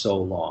well for so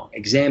long?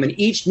 Examine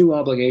each new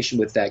obligation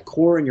with that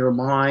core in your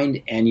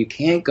mind, and you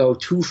can't go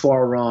too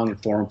far wrong in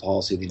foreign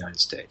policy of the United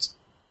States.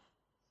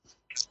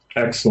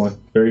 Excellent.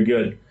 Very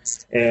good.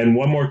 And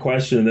one more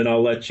question, and then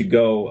I'll let you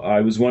go.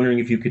 I was wondering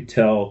if you could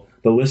tell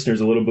the listeners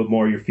a little bit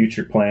more your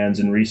future plans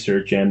in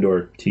research and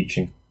or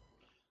teaching.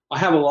 I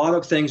have a lot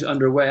of things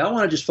underway. I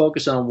want to just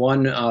focus on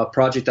one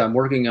project I'm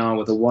working on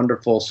with a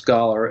wonderful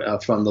scholar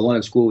from the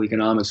London School of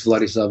Economics,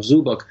 Vladislav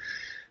Zubok,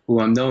 who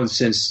I've known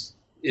since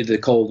the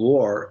Cold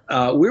War.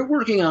 We're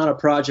working on a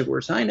project.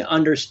 We're trying to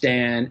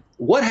understand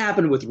what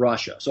happened with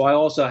Russia. So I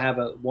also have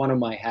one of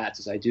my hats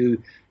as I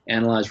do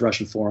analyze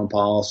Russian foreign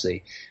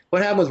policy.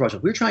 What happened with Russia?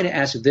 We're trying to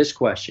ask this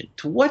question: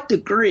 to what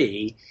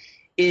degree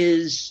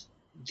is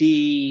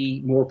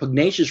the more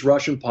pugnacious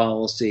Russian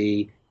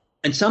policy,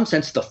 in some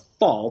sense, the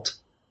fault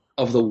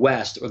of the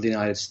West or the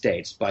United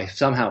States by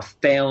somehow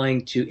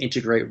failing to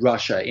integrate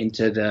Russia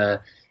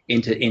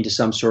into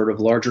some sort of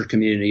larger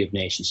community of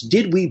nations?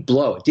 Did we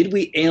blow it? Did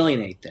we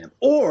alienate them?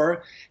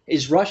 Or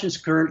is Russia's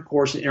current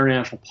course in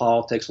international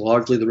politics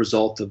largely the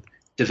result of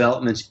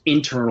developments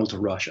internal to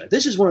Russia?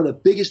 This is one of the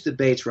biggest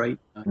debates right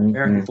now in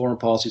American foreign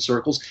policy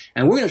circles,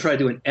 and we're going to try to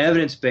do an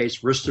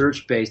evidence-based,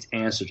 research-based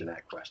answer to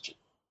that question.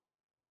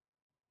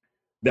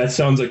 That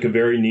sounds like a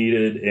very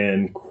needed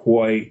and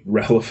quite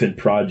relevant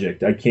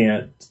project. I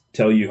can't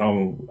tell you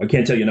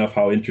enough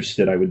how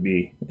interested I would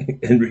be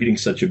in reading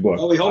such a book.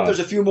 Well, we hope there's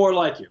a few more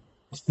like you.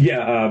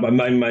 Yeah,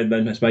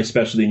 my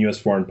specialty in U.S.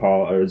 foreign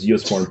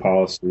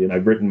policy, and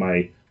I've written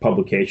my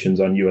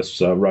publications on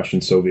U.S. Russian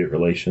Soviet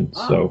relations.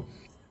 Oh.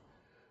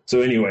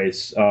 So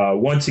anyways,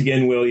 once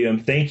again, William,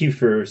 thank you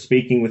for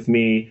speaking with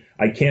me.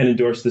 I can't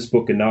endorse this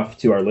book enough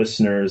to our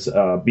listeners.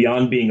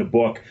 Beyond being a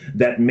book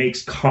that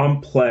makes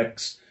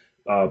complex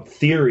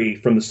theory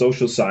from the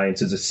social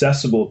sciences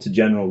accessible to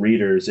general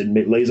readers,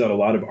 it lays out a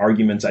lot of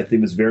arguments. I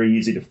think it's very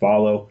easy to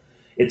follow.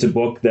 It's a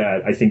book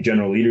that I think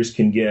general readers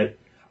can get.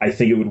 I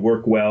think it would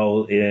work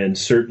well in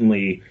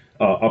certainly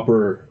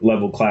upper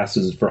level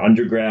classes for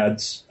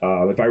undergrads.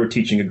 If I were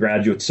teaching a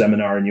graduate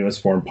seminar in U.S.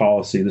 foreign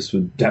policy, this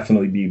would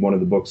definitely be one of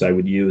the books I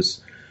would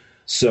use.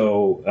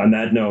 So on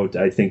that note,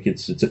 I think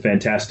it's a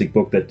fantastic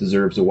book that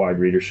deserves a wide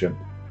readership.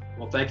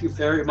 Well, thank you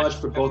very much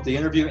for both the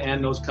interview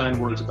and those kind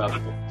words about the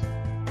book.